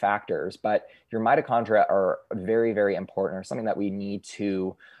these different factors, but your mitochondria are very, very important, or something that we need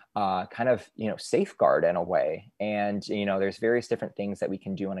to safeguard in a way. And, there's various different things that we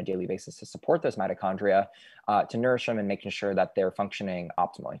can do on a daily basis to support those mitochondria, to nourish them and making sure that they're functioning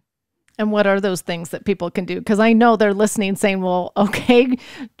optimally. And what are those things that people can do? Because I know they're listening saying, well, okay,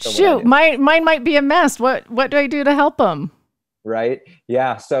 shoot, mine might be a mess. What do I do to help them? Right.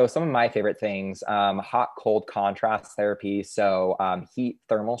 Yeah. So some of my favorite things, hot, cold contrast therapy. So heat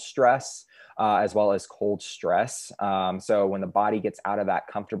thermal stress, as well as cold stress. So when the body gets out of that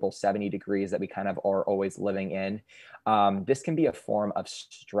comfortable 70 degrees that we kind of are always living in, this can be a form of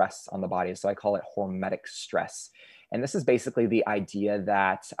stress on the body. So I call it hormetic stress. And this is basically the idea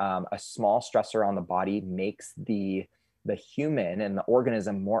that a small stressor on the body makes the human and the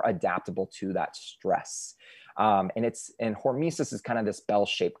organism more adaptable to that stress. And hormesis is kind of this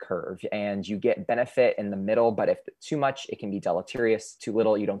bell-shaped curve, and you get benefit in the middle, but if too much, it can be deleterious. Too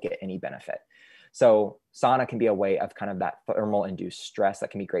little, you don't get any benefit. So sauna can be a way of kind of that thermal induced stress that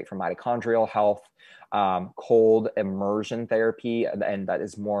can be great for mitochondrial health. Cold immersion therapy, and that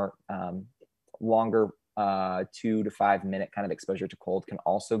is more longer 2 to 5 minute kind of exposure to cold, can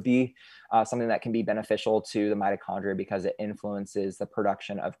also be something that can be beneficial to the mitochondria, because it influences the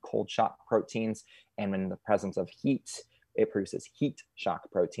production of cold shock proteins. And when in the presence of heat, it produces heat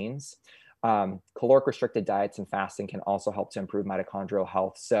shock proteins. Caloric restricted diets and fasting can also help to improve mitochondrial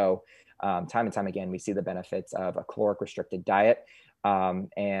health. So time and time again, we see the benefits of a caloric restricted diet. That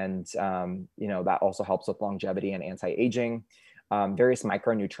also helps with longevity and anti-aging. various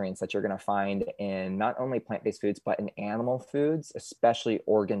micronutrients that you're going to find in not only plant-based foods, but in animal foods, especially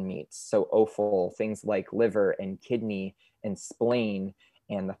organ meats. So offal, things like liver and kidney and spleen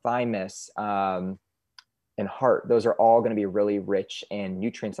and the thymus and heart. Those are all going to be really rich in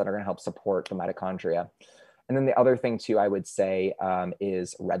nutrients that are going to help support the mitochondria. And then the other thing too, I would say,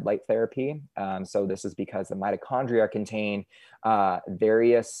 is red light therapy. So this is because the mitochondria contain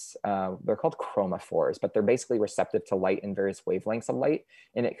various, they're called chromophores, but they're basically receptive to light in various wavelengths of light,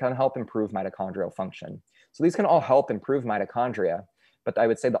 and it can help improve mitochondrial function. So these can all help improve mitochondria. But I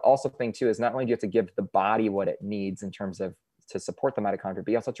would say the also thing too is not only do you have to give the body what it needs in terms of to support the mitochondria, but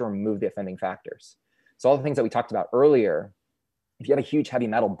you also have to remove the offending factors. So all the things that we talked about earlier, if you have a huge heavy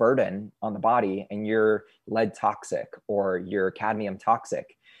metal burden on the body and you're lead toxic or you're cadmium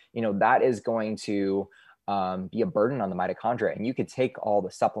toxic, that is going to be a burden on the mitochondria. And you could take all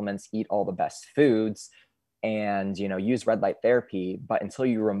the supplements, eat all the best foods, and use red light therapy, but until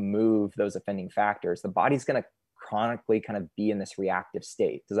you remove those offending factors, the body's going to chronically kind of be in this reactive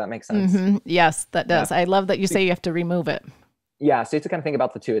state. Does that make sense? Mm-hmm. Yes, that does. Yeah. I love that you say you have to remove it. Yeah. So you have to kind of think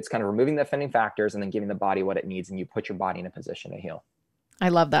about the two. It's kind of removing the offending factors and then giving the body what it needs, and you put your body in a position to heal. I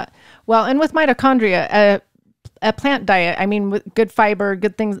love that. Well, and with mitochondria, a plant diet, with good fiber,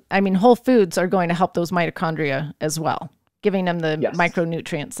 good things, whole foods are going to help those mitochondria as well, giving them the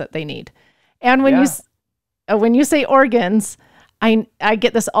micronutrients that they need. And when you say organs, I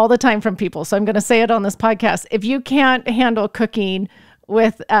get this all the time from people, so I'm going to say it on this podcast. If you can't handle cooking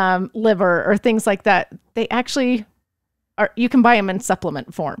with liver or things like that, they actually you can buy them in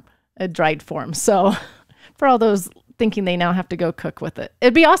supplement form, a dried form. So for all those thinking they now have to go cook with it,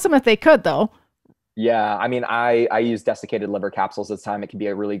 it'd be awesome if they could, though. Yeah, I use desiccated liver capsules this time. It can be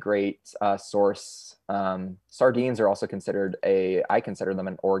a really great source. Sardines are also I consider them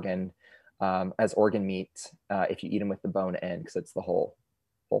an organ, as organ meat if you eat them with the bone in, because it's the whole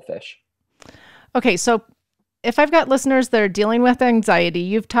fish. Okay, so if I've got listeners that are dealing with anxiety,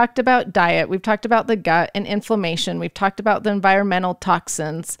 you've talked about diet, we've talked about the gut and inflammation, we've talked about the environmental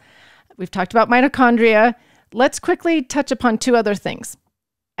toxins, we've talked about mitochondria. Let's quickly touch upon two other things.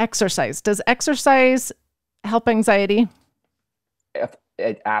 Exercise. Does exercise help anxiety?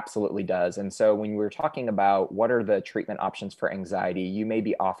 It absolutely does. And so when we're talking about what are the treatment options for anxiety, you may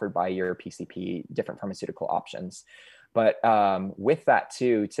be offered by your PCP different pharmaceutical options. But with that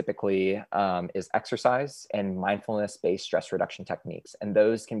too, typically is exercise and mindfulness-based stress reduction techniques. And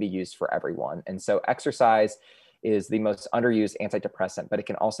those can be used for everyone. And so exercise is the most underused antidepressant, but it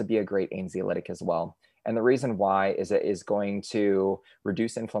can also be a great anxiolytic as well. And the reason why is it is going to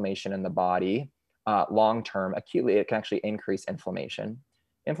reduce inflammation in the body long-term. Acutely, it can actually increase inflammation.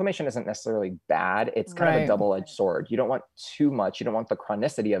 Inflammation isn't necessarily bad. It's kind of a double-edged sword. You don't want too much. You don't want the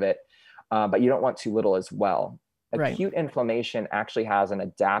chronicity of it, but you don't want too little as well. Acute inflammation actually has an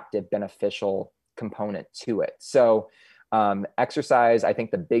adaptive beneficial component to it. So exercise, I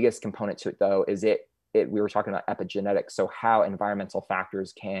think the biggest component to it though, is we were talking about epigenetics. So how environmental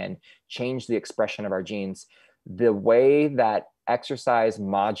factors can change the expression of our genes. The way that exercise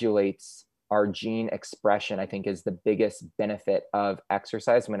modulates our gene expression, I think, is the biggest benefit of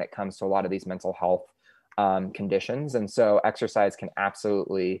exercise when it comes to a lot of these mental health conditions. And so exercise can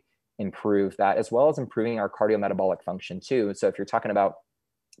absolutely improve that, as well as improving our cardiometabolic function too. So if you're talking about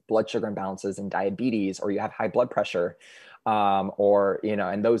blood sugar imbalances and diabetes, or you have high blood pressure,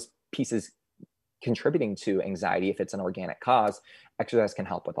 and those pieces contributing to anxiety, if it's an organic cause, exercise can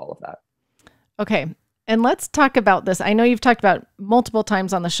help with all of that. Okay. And let's talk about this. I know you've talked about multiple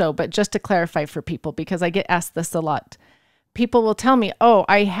times on the show, but just to clarify for people, because I get asked this a lot. People will tell me, oh,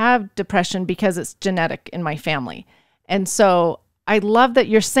 I have depression because it's genetic in my family. And so I love that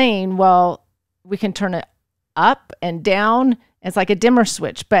you're saying, well, we can turn it up and down. It's like a dimmer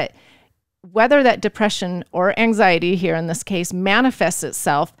switch. But whether that depression or anxiety here in this case manifests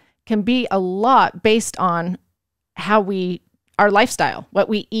itself can be a lot based on our lifestyle, what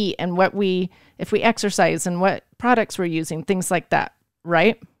we eat and if we exercise and what products we're using, things like that,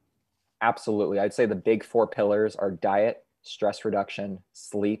 right? Absolutely. I'd say the big 4 pillars are diet, stress reduction,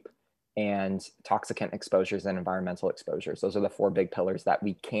 sleep, and toxicant exposures and environmental exposures. Those are the 4 big pillars that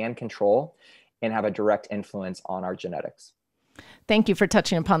we can control and have a direct influence on our genetics. Thank you for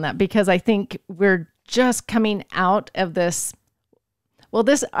touching upon that, because I think we're just coming out of this. Well,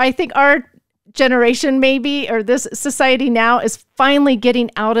 I think our generation maybe, or this society now, is finally getting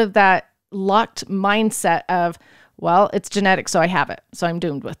out of that locked mindset of, well, it's genetic, so I have it, so I'm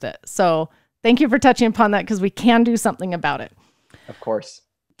doomed with it. So thank you for touching upon that, because we can do something about it. Of course.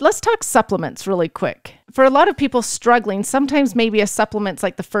 let's talk supplements really quick. For a lot of people struggling, sometimes maybe a supplement's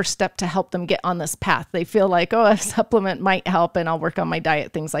like the first step to help them get on this path. They feel like, oh, a supplement might help and I'll work on my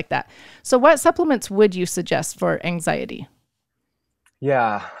diet, things like that. So what supplements would you suggest for anxiety?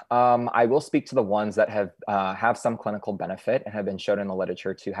 Yeah, I will speak to the ones that have some clinical benefit and have been shown in the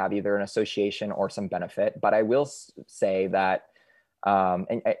literature to have either an association or some benefit. But I will say that,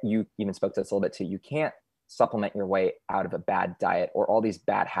 and you even spoke to this a little bit too, you can't supplement your way out of a bad diet or all these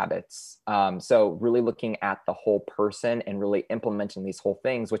bad habits. So really looking at the whole person and really implementing these whole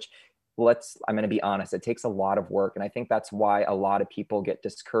things, which I'm going to be honest, it takes a lot of work. And I think that's why a lot of people get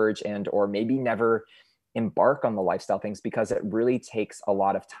discouraged and, or maybe never embark on the lifestyle things, because it really takes a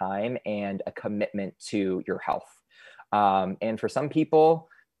lot of time and a commitment to your health. And for some people,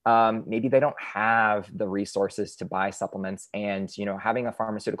 maybe they don't have the resources to buy supplements, and having a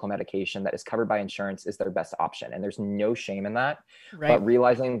pharmaceutical medication that is covered by insurance is their best option, and there's no shame in that. Right. But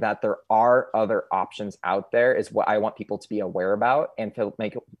realizing that there are other options out there is what I want people to be aware about, and to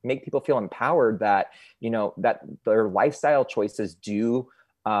make people feel empowered that that their lifestyle choices do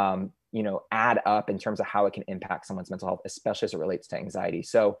add up in terms of how it can impact someone's mental health, especially as it relates to anxiety.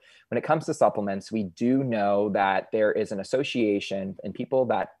 So when it comes to supplements, we do know that there is an association in people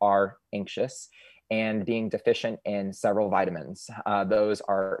that are anxious and being deficient in several vitamins. Those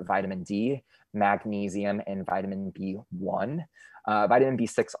are vitamin D, magnesium, and vitamin B1. Vitamin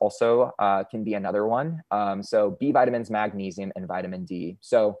B6 also can be another one. So B vitamins, magnesium, and vitamin D.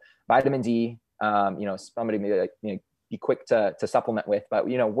 So vitamin D, somebody may be quick to supplement with, but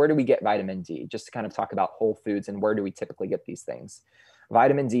where do we get vitamin D? Just to kind of talk about whole foods and where do we typically get these things.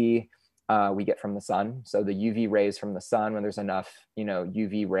 Vitamin D, we get from the sun. So the UV rays from the sun, when there's enough,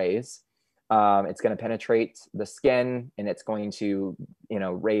 UV rays, it's going to penetrate the skin and it's going to,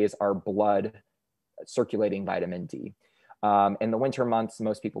 raise our blood circulating vitamin D. In the winter months,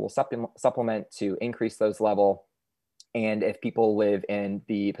 most people will supplement to increase those level. And if people live in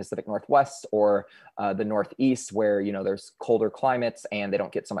the Pacific Northwest or the Northeast, where there's colder climates and they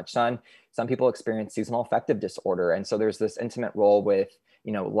don't get so much sun, some people experience seasonal affective disorder. And so there's this intimate role with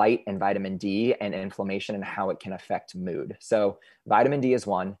light and vitamin D and inflammation and how it can affect mood. So vitamin D is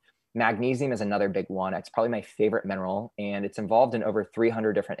one. Magnesium is another big one. It's probably my favorite mineral, and it's involved in over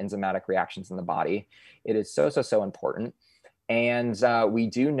 300 different enzymatic reactions in the body. It is so important. And we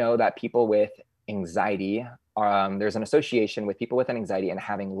do know that people with anxiety, there's an association with people with anxiety and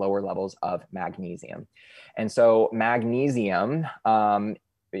having lower levels of magnesium. And so magnesium,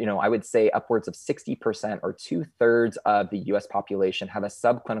 I would say upwards of 60% or 2/3 of the US population have a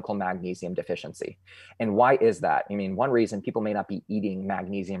subclinical magnesium deficiency. And why is that? I mean, one reason people may not be eating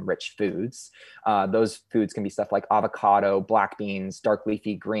magnesium rich foods. Those foods can be stuff like avocado, black beans, dark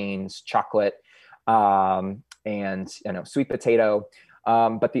leafy greens, chocolate, and sweet potato.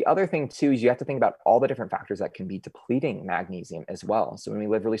 But the other thing too is you have to think about all the different factors that can be depleting magnesium as well. So when we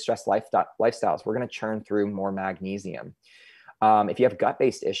live really stressed lifestyles, we're going to churn through more magnesium. If you have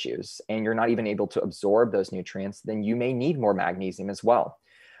gut-based issues and you're not even able to absorb those nutrients, then you may need more magnesium as well.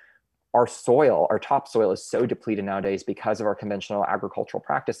 Our topsoil is so depleted nowadays because of our conventional agricultural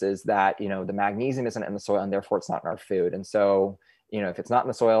practices that, the magnesium isn't in the soil and therefore it's not in our food. And so, if it's not in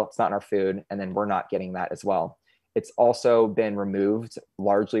the soil, it's not in our food, and then we're not getting that as well. It's also been removed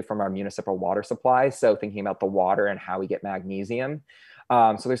largely from our municipal water supply. So thinking about the water and how we get magnesium.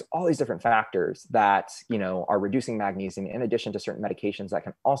 So there's all these different factors that, are reducing magnesium in addition to certain medications that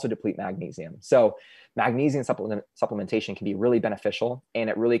can also deplete magnesium. So magnesium supplementation can be really beneficial, and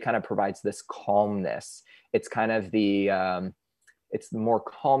it really kind of provides this calmness. It's kind of it's more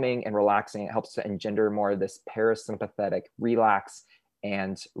calming and relaxing. It helps to engender more of this parasympathetic relax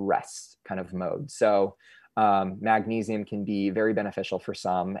and rest kind of mode. So magnesium can be very beneficial for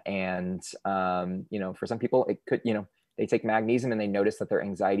some. And, for some people, it could, they take magnesium and they notice that their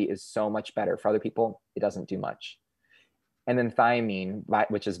anxiety is so much better. For other people, it doesn't do much. And then thiamine,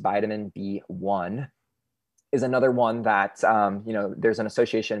 which is vitamin B1, is another one that, there's an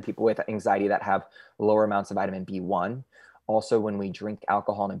association in people with anxiety that have lower amounts of vitamin B1. Also, when we drink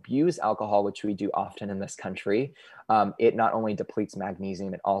alcohol and abuse alcohol, which we do often in this country, it not only depletes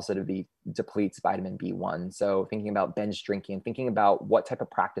magnesium, it also depletes vitamin B1. So thinking about binge drinking, thinking about what type of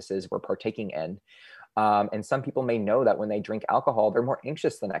practices we're partaking in. And some people may know that when they drink alcohol, they're more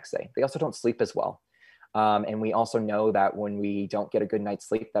anxious the next day. They also don't sleep as well. And we also know that when we don't get a good night's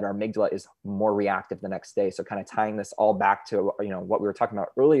sleep, that our amygdala is more reactive the next day. So kind of tying this all back to, what we were talking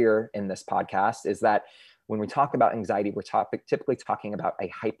about earlier in this podcast is that when we talk about anxiety, we're typically talking about a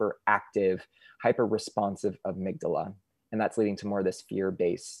hyperactive, hyper-responsive amygdala. And that's leading to more of this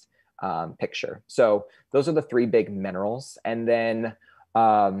fear-based picture. So those are the three big minerals. And then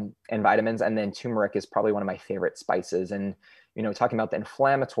and vitamins. And then turmeric is probably one of my favorite spices. And, talking about the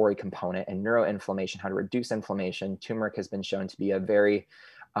inflammatory component and neuroinflammation, how to reduce inflammation, turmeric has been shown to be a very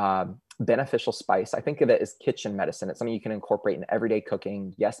beneficial spice. I think of it as kitchen medicine. It's something you can incorporate in everyday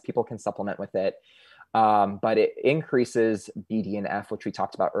cooking. Yes, people can supplement with it. But it increases BDNF, which we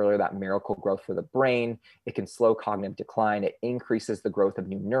talked about earlier, that miracle growth for the brain. It can slow cognitive decline. It increases the growth of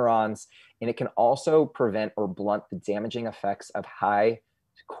new neurons. And it can also prevent or blunt the damaging effects of high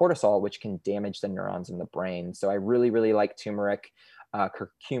cortisol, which can damage the neurons in the brain. So I really, really like turmeric,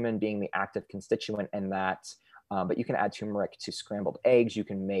 curcumin being the active constituent in that. But you can add turmeric to scrambled eggs. You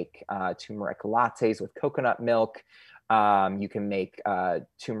can make turmeric lattes with coconut milk. You can make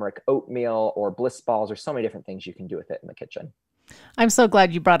turmeric oatmeal or bliss balls. There's so many different things you can do with it in the kitchen. I'm so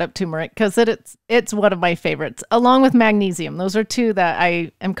glad you brought up turmeric because it's one of my favorites, along with magnesium. Those are two that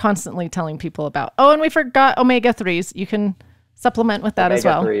I am constantly telling people about. Oh, and we forgot omega-3s. You can supplement with that as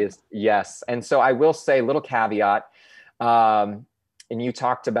well. Omega-3s, yes. And so I will say, little caveat, and you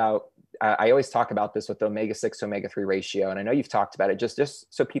talked about, I always talk about this with the omega-6 to omega-3 ratio, and I know you've talked about it, just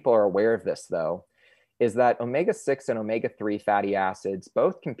so people are aware of this though, is that omega-6 and omega-3 fatty acids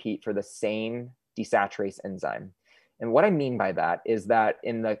both compete for the same desaturase enzyme. And what I mean by that is that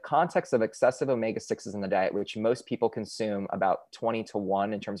in the context of excessive omega-6s in the diet, which most people consume about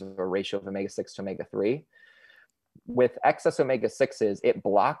 20-1 in terms of a ratio of omega-6 to omega-3, with excess omega-6s, it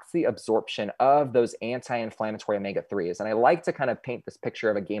blocks the absorption of those anti-inflammatory omega-3s. And I like to kind of paint this picture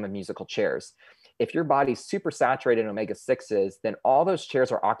of a game of musical chairs. If your body's super saturated in omega-6s, then all those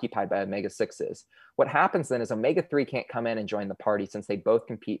chairs are occupied by omega-6s. What happens then is omega-3 can't come in and join the party since they both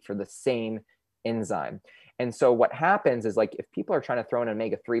compete for the same enzyme. And so what happens is, like, if people are trying to throw in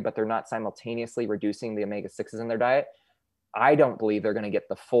omega-3, but they're not simultaneously reducing the omega-6s in their diet, I don't believe they're going to get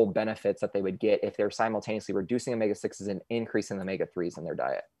the full benefits that they would get if they're simultaneously reducing omega-6s and increasing the omega-3s in their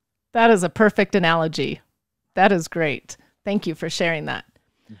diet. That is a perfect analogy. That is great. Thank you for sharing that.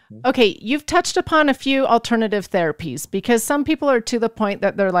 Okay, you've touched upon a few alternative therapies because some people are to the point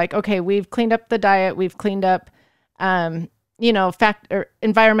that they're like, okay, we've cleaned up the diet, we've cleaned up,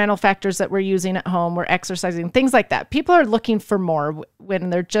 environmental factors that we're using at home, we're exercising, things like that. People are looking for more when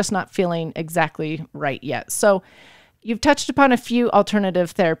they're just not feeling exactly right yet. So you've touched upon a few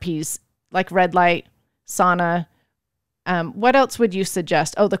alternative therapies like red light, sauna. What else would you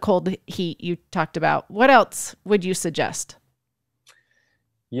suggest? Oh, the cold heat you talked about. What else would you suggest?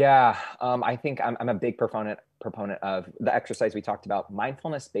 Yeah, I think I'm a big proponent of the exercise we talked about,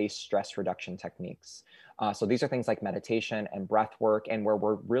 mindfulness-based stress reduction techniques. So these are things like meditation and breath work, and where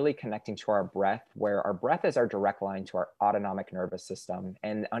we're really connecting to our breath, where our breath is our direct line to our autonomic nervous system.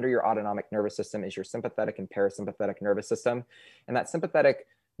 And under your autonomic nervous system is your sympathetic and parasympathetic nervous system. And that sympathetic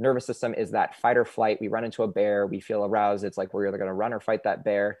nervous system is that fight or flight. We run into a bear, we feel aroused. It's like we're either going to run or fight that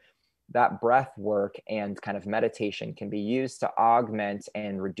bear. That breath work and kind of meditation can be used to augment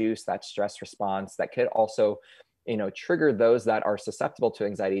and reduce that stress response that could also, trigger those that are susceptible to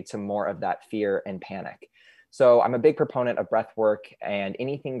anxiety to more of that fear and panic. So I'm a big proponent of breath work and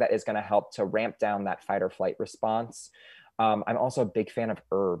anything that is going to help to ramp down that fight or flight response. I'm also a big fan of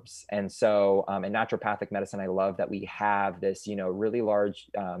herbs. And so in naturopathic medicine, I love that we have this, really large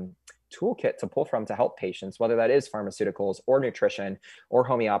toolkit to pull from to help patients, whether that is pharmaceuticals or nutrition or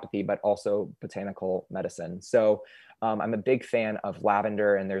homeopathy, but also botanical medicine. So I'm a big fan of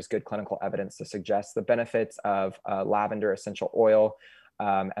lavender, and there's good clinical evidence to suggest the benefits of lavender essential oil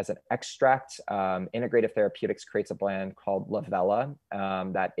as an extract. Integrative Therapeutics creates a blend called Lavella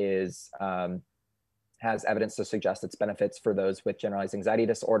that is has evidence to suggest its benefits for those with generalized anxiety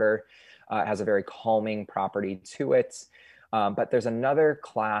disorder. It has a very calming property to it. But there's another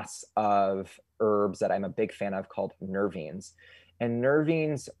class of herbs that I'm a big fan of called nervines. And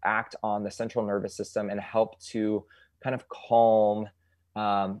nervines act on the central nervous system and help to kind of calm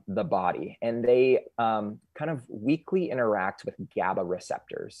the body. And they kind of weakly interact with GABA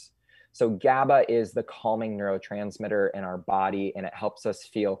receptors. So GABA is the calming neurotransmitter in our body, and it helps us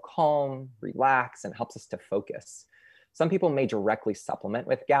feel calm, relax, and helps us to focus. Some people may directly supplement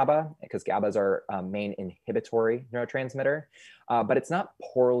with GABA because GABA is our main inhibitory neurotransmitter, but it's not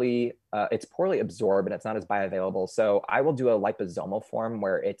it's poorly absorbed and it's not as bioavailable. So I will do a liposomal form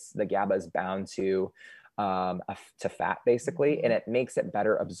where the GABA is bound to fat basically, and it makes it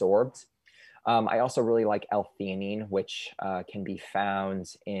better absorbed. I also really like L-theanine, which can be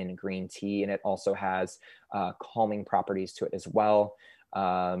found in green tea, and it also has calming properties to it as well.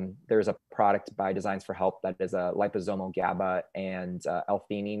 There's a product by Designs for Health that is a liposomal GABA and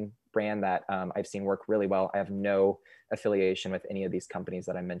L-theanine brand that I've seen work really well. I have no affiliation with any of these companies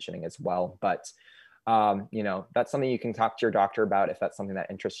that I'm mentioning as well, but That's something you can talk to your doctor about if that's something that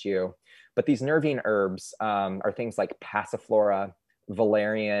interests you. But these nervine herbs are things like passiflora,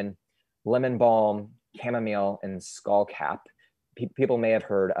 valerian, lemon balm, chamomile, and skullcap. People may have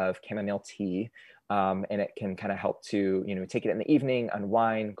heard of chamomile tea, and it can kind of help to, take it in the evening,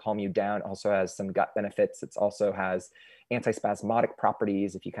 unwind, calm you down. It also has some gut benefits. It also has antispasmodic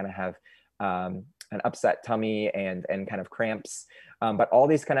properties if you kind of have an upset tummy and kind of cramps. But all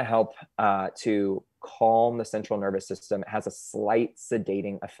these kind of help to calm the central nervous system. It has a slight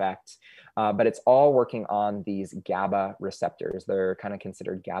sedating effect, but it's all working on these GABA receptors. They're kind of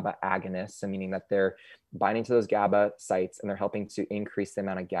considered GABA agonists, meaning that they're binding to those GABA sites and they're helping to increase the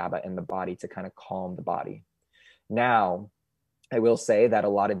amount of GABA in the body to kind of calm the body. Now, I will say that a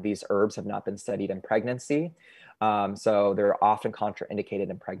lot of these herbs have not been studied in pregnancy. So they're often contraindicated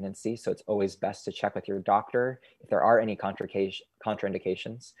in pregnancy. So it's always best to check with your doctor if there are any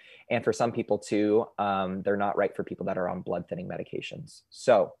contraindications. And for some people too, they're not right for people that are on blood thinning medications.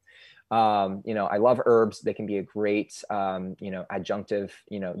 So, I love herbs. They can be a great, adjunctive,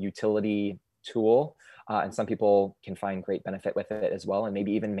 utility tool. And some people can find great benefit with it as well, and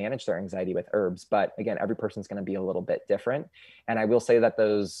maybe even manage their anxiety with herbs. But again, every person's going to be a little bit different. And I will say that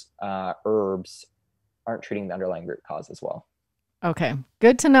those herbs aren't treating the underlying root cause as well. Okay,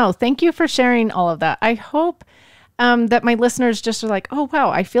 good to know. Thank you for sharing all of that. I hope that my listeners just are like, oh,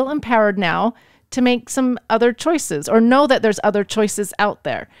 wow, I feel empowered now to make some other choices, or know that there's other choices out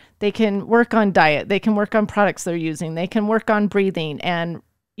there. They can work on diet. They can work on products they're using. They can work on breathing and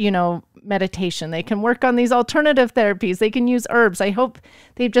meditation. They can work on these alternative therapies. They can use herbs. I hope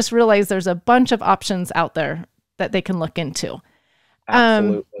they've just realized there's a bunch of options out there that they can look into.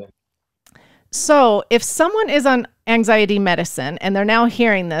 Absolutely. So if someone is on anxiety medicine and they're now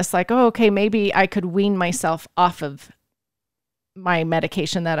hearing this, like, oh, okay, maybe I could wean myself off of my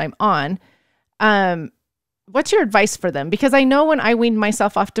medication that I'm on. What's your advice for them? Because I know when I weaned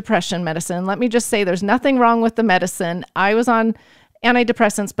myself off depression medicine, let me just say there's nothing wrong with the medicine. I was on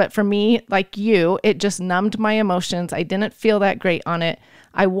antidepressants, but for me, like you, it just numbed my emotions. I didn't feel that great on it.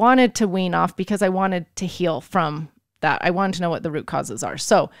 I wanted to wean off because I wanted to heal from that. I wanted to know what the root causes are.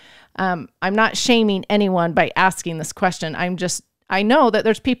 So I'm not shaming anyone by asking this question. I know that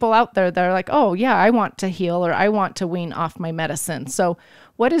there's people out there that are like, oh yeah, I want to heal, or I want to wean off my medicine. So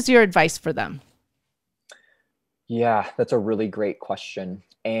what is your advice for them? Yeah, that's a really great question.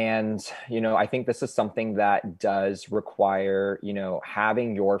 And, I think this is something that does require,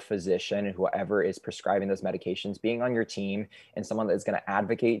 having your physician and whoever is prescribing those medications being on your team, and someone that is going to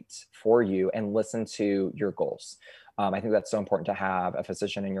advocate for you and listen to your goals. I think that's so important to have a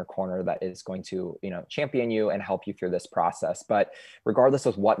physician in your corner that is going to, champion you and help you through this process. But regardless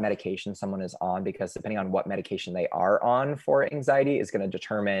of what medication someone is on, because depending on what medication they are on for anxiety is going to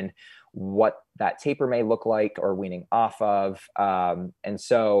determine what that taper may look like or weaning off of. And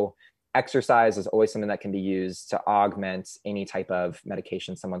so exercise is always something that can be used to augment any type of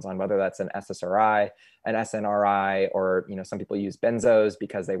medication someone's on, whether that's an SSRI, an SNRI, or, some people use benzos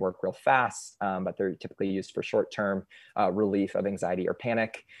because they work real fast, but they're typically used for short-term relief of anxiety or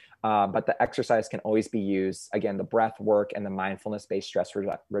panic. But the exercise can always be used, again, the breath work and the mindfulness-based stress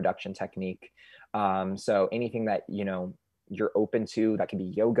reduction technique. So anything that, you're open to, that can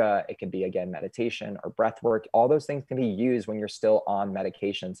be yoga, it can be, again, meditation or breath work. All those things can be used when you're still on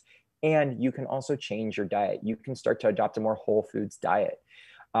medications. And you can also change your diet. You can start to adopt a more whole foods diet.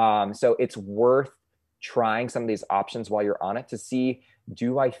 So it's worth trying some of these options while you're on it to see,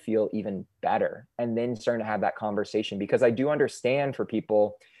 do I feel even better? And then starting to have that conversation, because I do understand for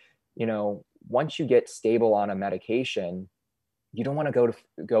people, once you get stable on a medication, you don't want to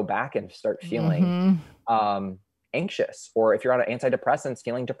go back and start feeling anxious, or if you're on antidepressants,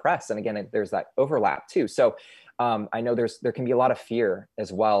 feeling depressed. And again, there's that overlap too. So I know there can be a lot of fear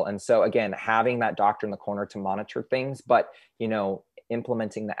as well. And so again, having that doctor in the corner to monitor things, but,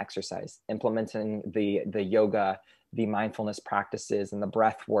 implementing the exercise, implementing the yoga, the mindfulness practices and the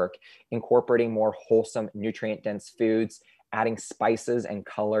breath work, incorporating more wholesome, nutrient dense foods, adding spices and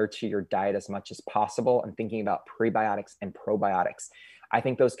color to your diet as much as possible, and thinking about prebiotics and probiotics. I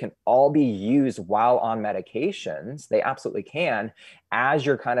think those can all be used while on medications. They absolutely can, as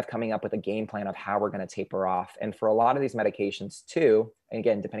you're kind of coming up with a game plan of how we're going to taper off. And for a lot of these medications too, and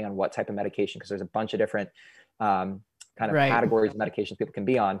again, depending on what type of medication, because there's a bunch of different categories of medications people can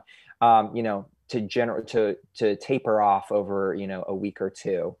be on, to taper off over, a week or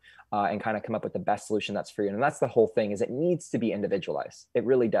two, and kind of come up with the best solution that's for you. And that's the whole thing, is it needs to be individualized. It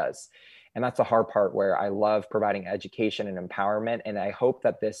really does. And that's the hard part, where I love providing education and empowerment. And I hope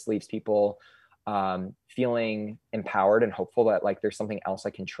that this leaves people feeling empowered and hopeful that like there's something else I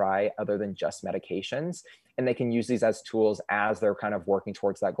can try other than just medications. And they can use these as tools as they're kind of working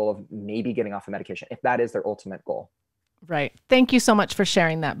towards that goal of maybe getting off of medication, if that is their ultimate goal. Right. Thank you so much for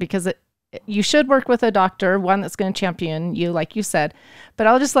sharing that, because you should work with a doctor, one that's going to champion you, like you said. But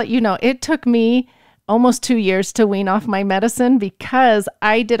I'll just let you know, it took me almost 2 years to wean off my medicine, because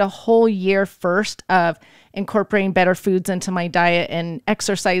I did a whole year first of incorporating better foods into my diet and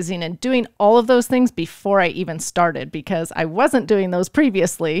exercising and doing all of those things before I even started, because I wasn't doing those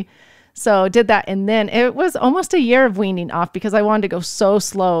previously. So did that. And then it was almost a year of weaning off, because I wanted to go so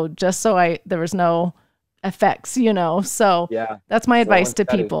slow, just so there was no effects, So yeah, that's my advice to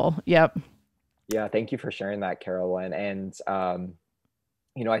people. Yep. Yeah. Thank you for sharing that, Carolyn. And,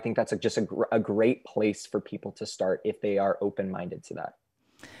 I think that's just a great place for people to start if they are open-minded to that.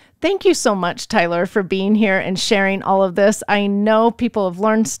 Thank you so much, Tyler, for being here and sharing all of this. I know people have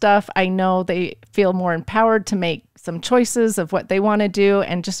learned stuff. I know they feel more empowered to make some choices of what they want to do,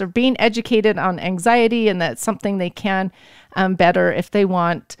 and just are being educated on anxiety, and that's something they can better if they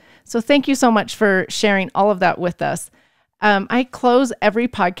want. So thank you so much for sharing all of that with us. I close every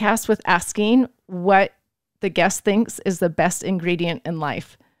podcast with asking what the guest thinks is the best ingredient in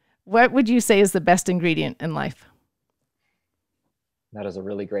life. What would you say is the best ingredient in life? That is a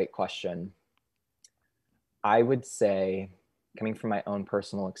really great question. I would say, coming from my own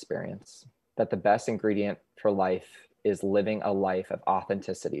personal experience, that the best ingredient for life is living a life of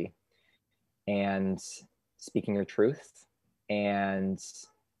authenticity and speaking your truth and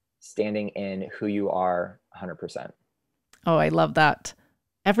standing in who you are 100%. Oh, I love that.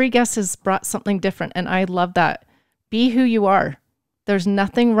 Every guest has brought something different, and I love that. Be who you are. There's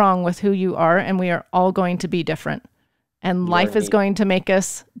nothing wrong with who you are, and we are all going to be different. And life is going to make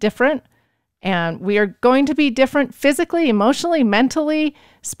us different. And we are going to be different physically, emotionally, mentally,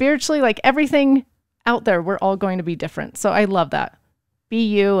 spiritually, like everything out there. We're all going to be different. So I love that. Be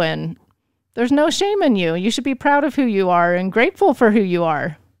you, and there's no shame in you. You should be proud of who you are and grateful for who you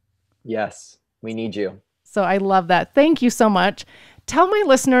are. Yes, we need you. So I love that. Thank you so much. Tell my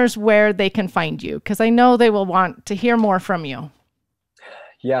listeners where they can find you, because I know they will want to hear more from you.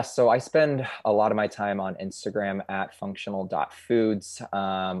 Yes. So I spend a lot of my time on Instagram at functional.foods.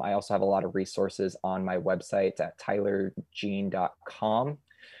 I also have a lot of resources on my website at tylerjean.com.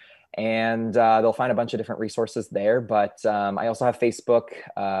 And they'll find a bunch of different resources there. But I also have Facebook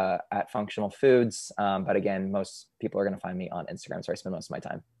at Functional Foods. But again, most people are going to find me on Instagram. So I spend most of my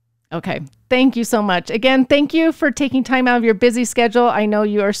time. Okay. Thank you so much. Again, thank you for taking time out of your busy schedule. I know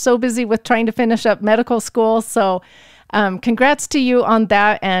you are so busy with trying to finish up medical school. So congrats to you on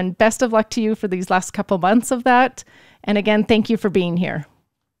that, and best of luck to you for these last couple months of that. And again, thank you for being here.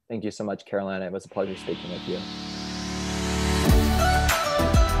 Thank you so much, Carolyn. It was a pleasure speaking with you.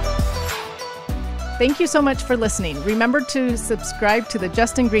 Thank you so much for listening. Remember to subscribe to the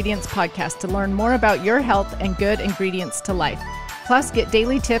Just Ingredients podcast to learn more about your health and good ingredients to life. Plus, get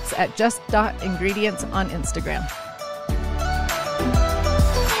daily tips at just.ingredients on Instagram.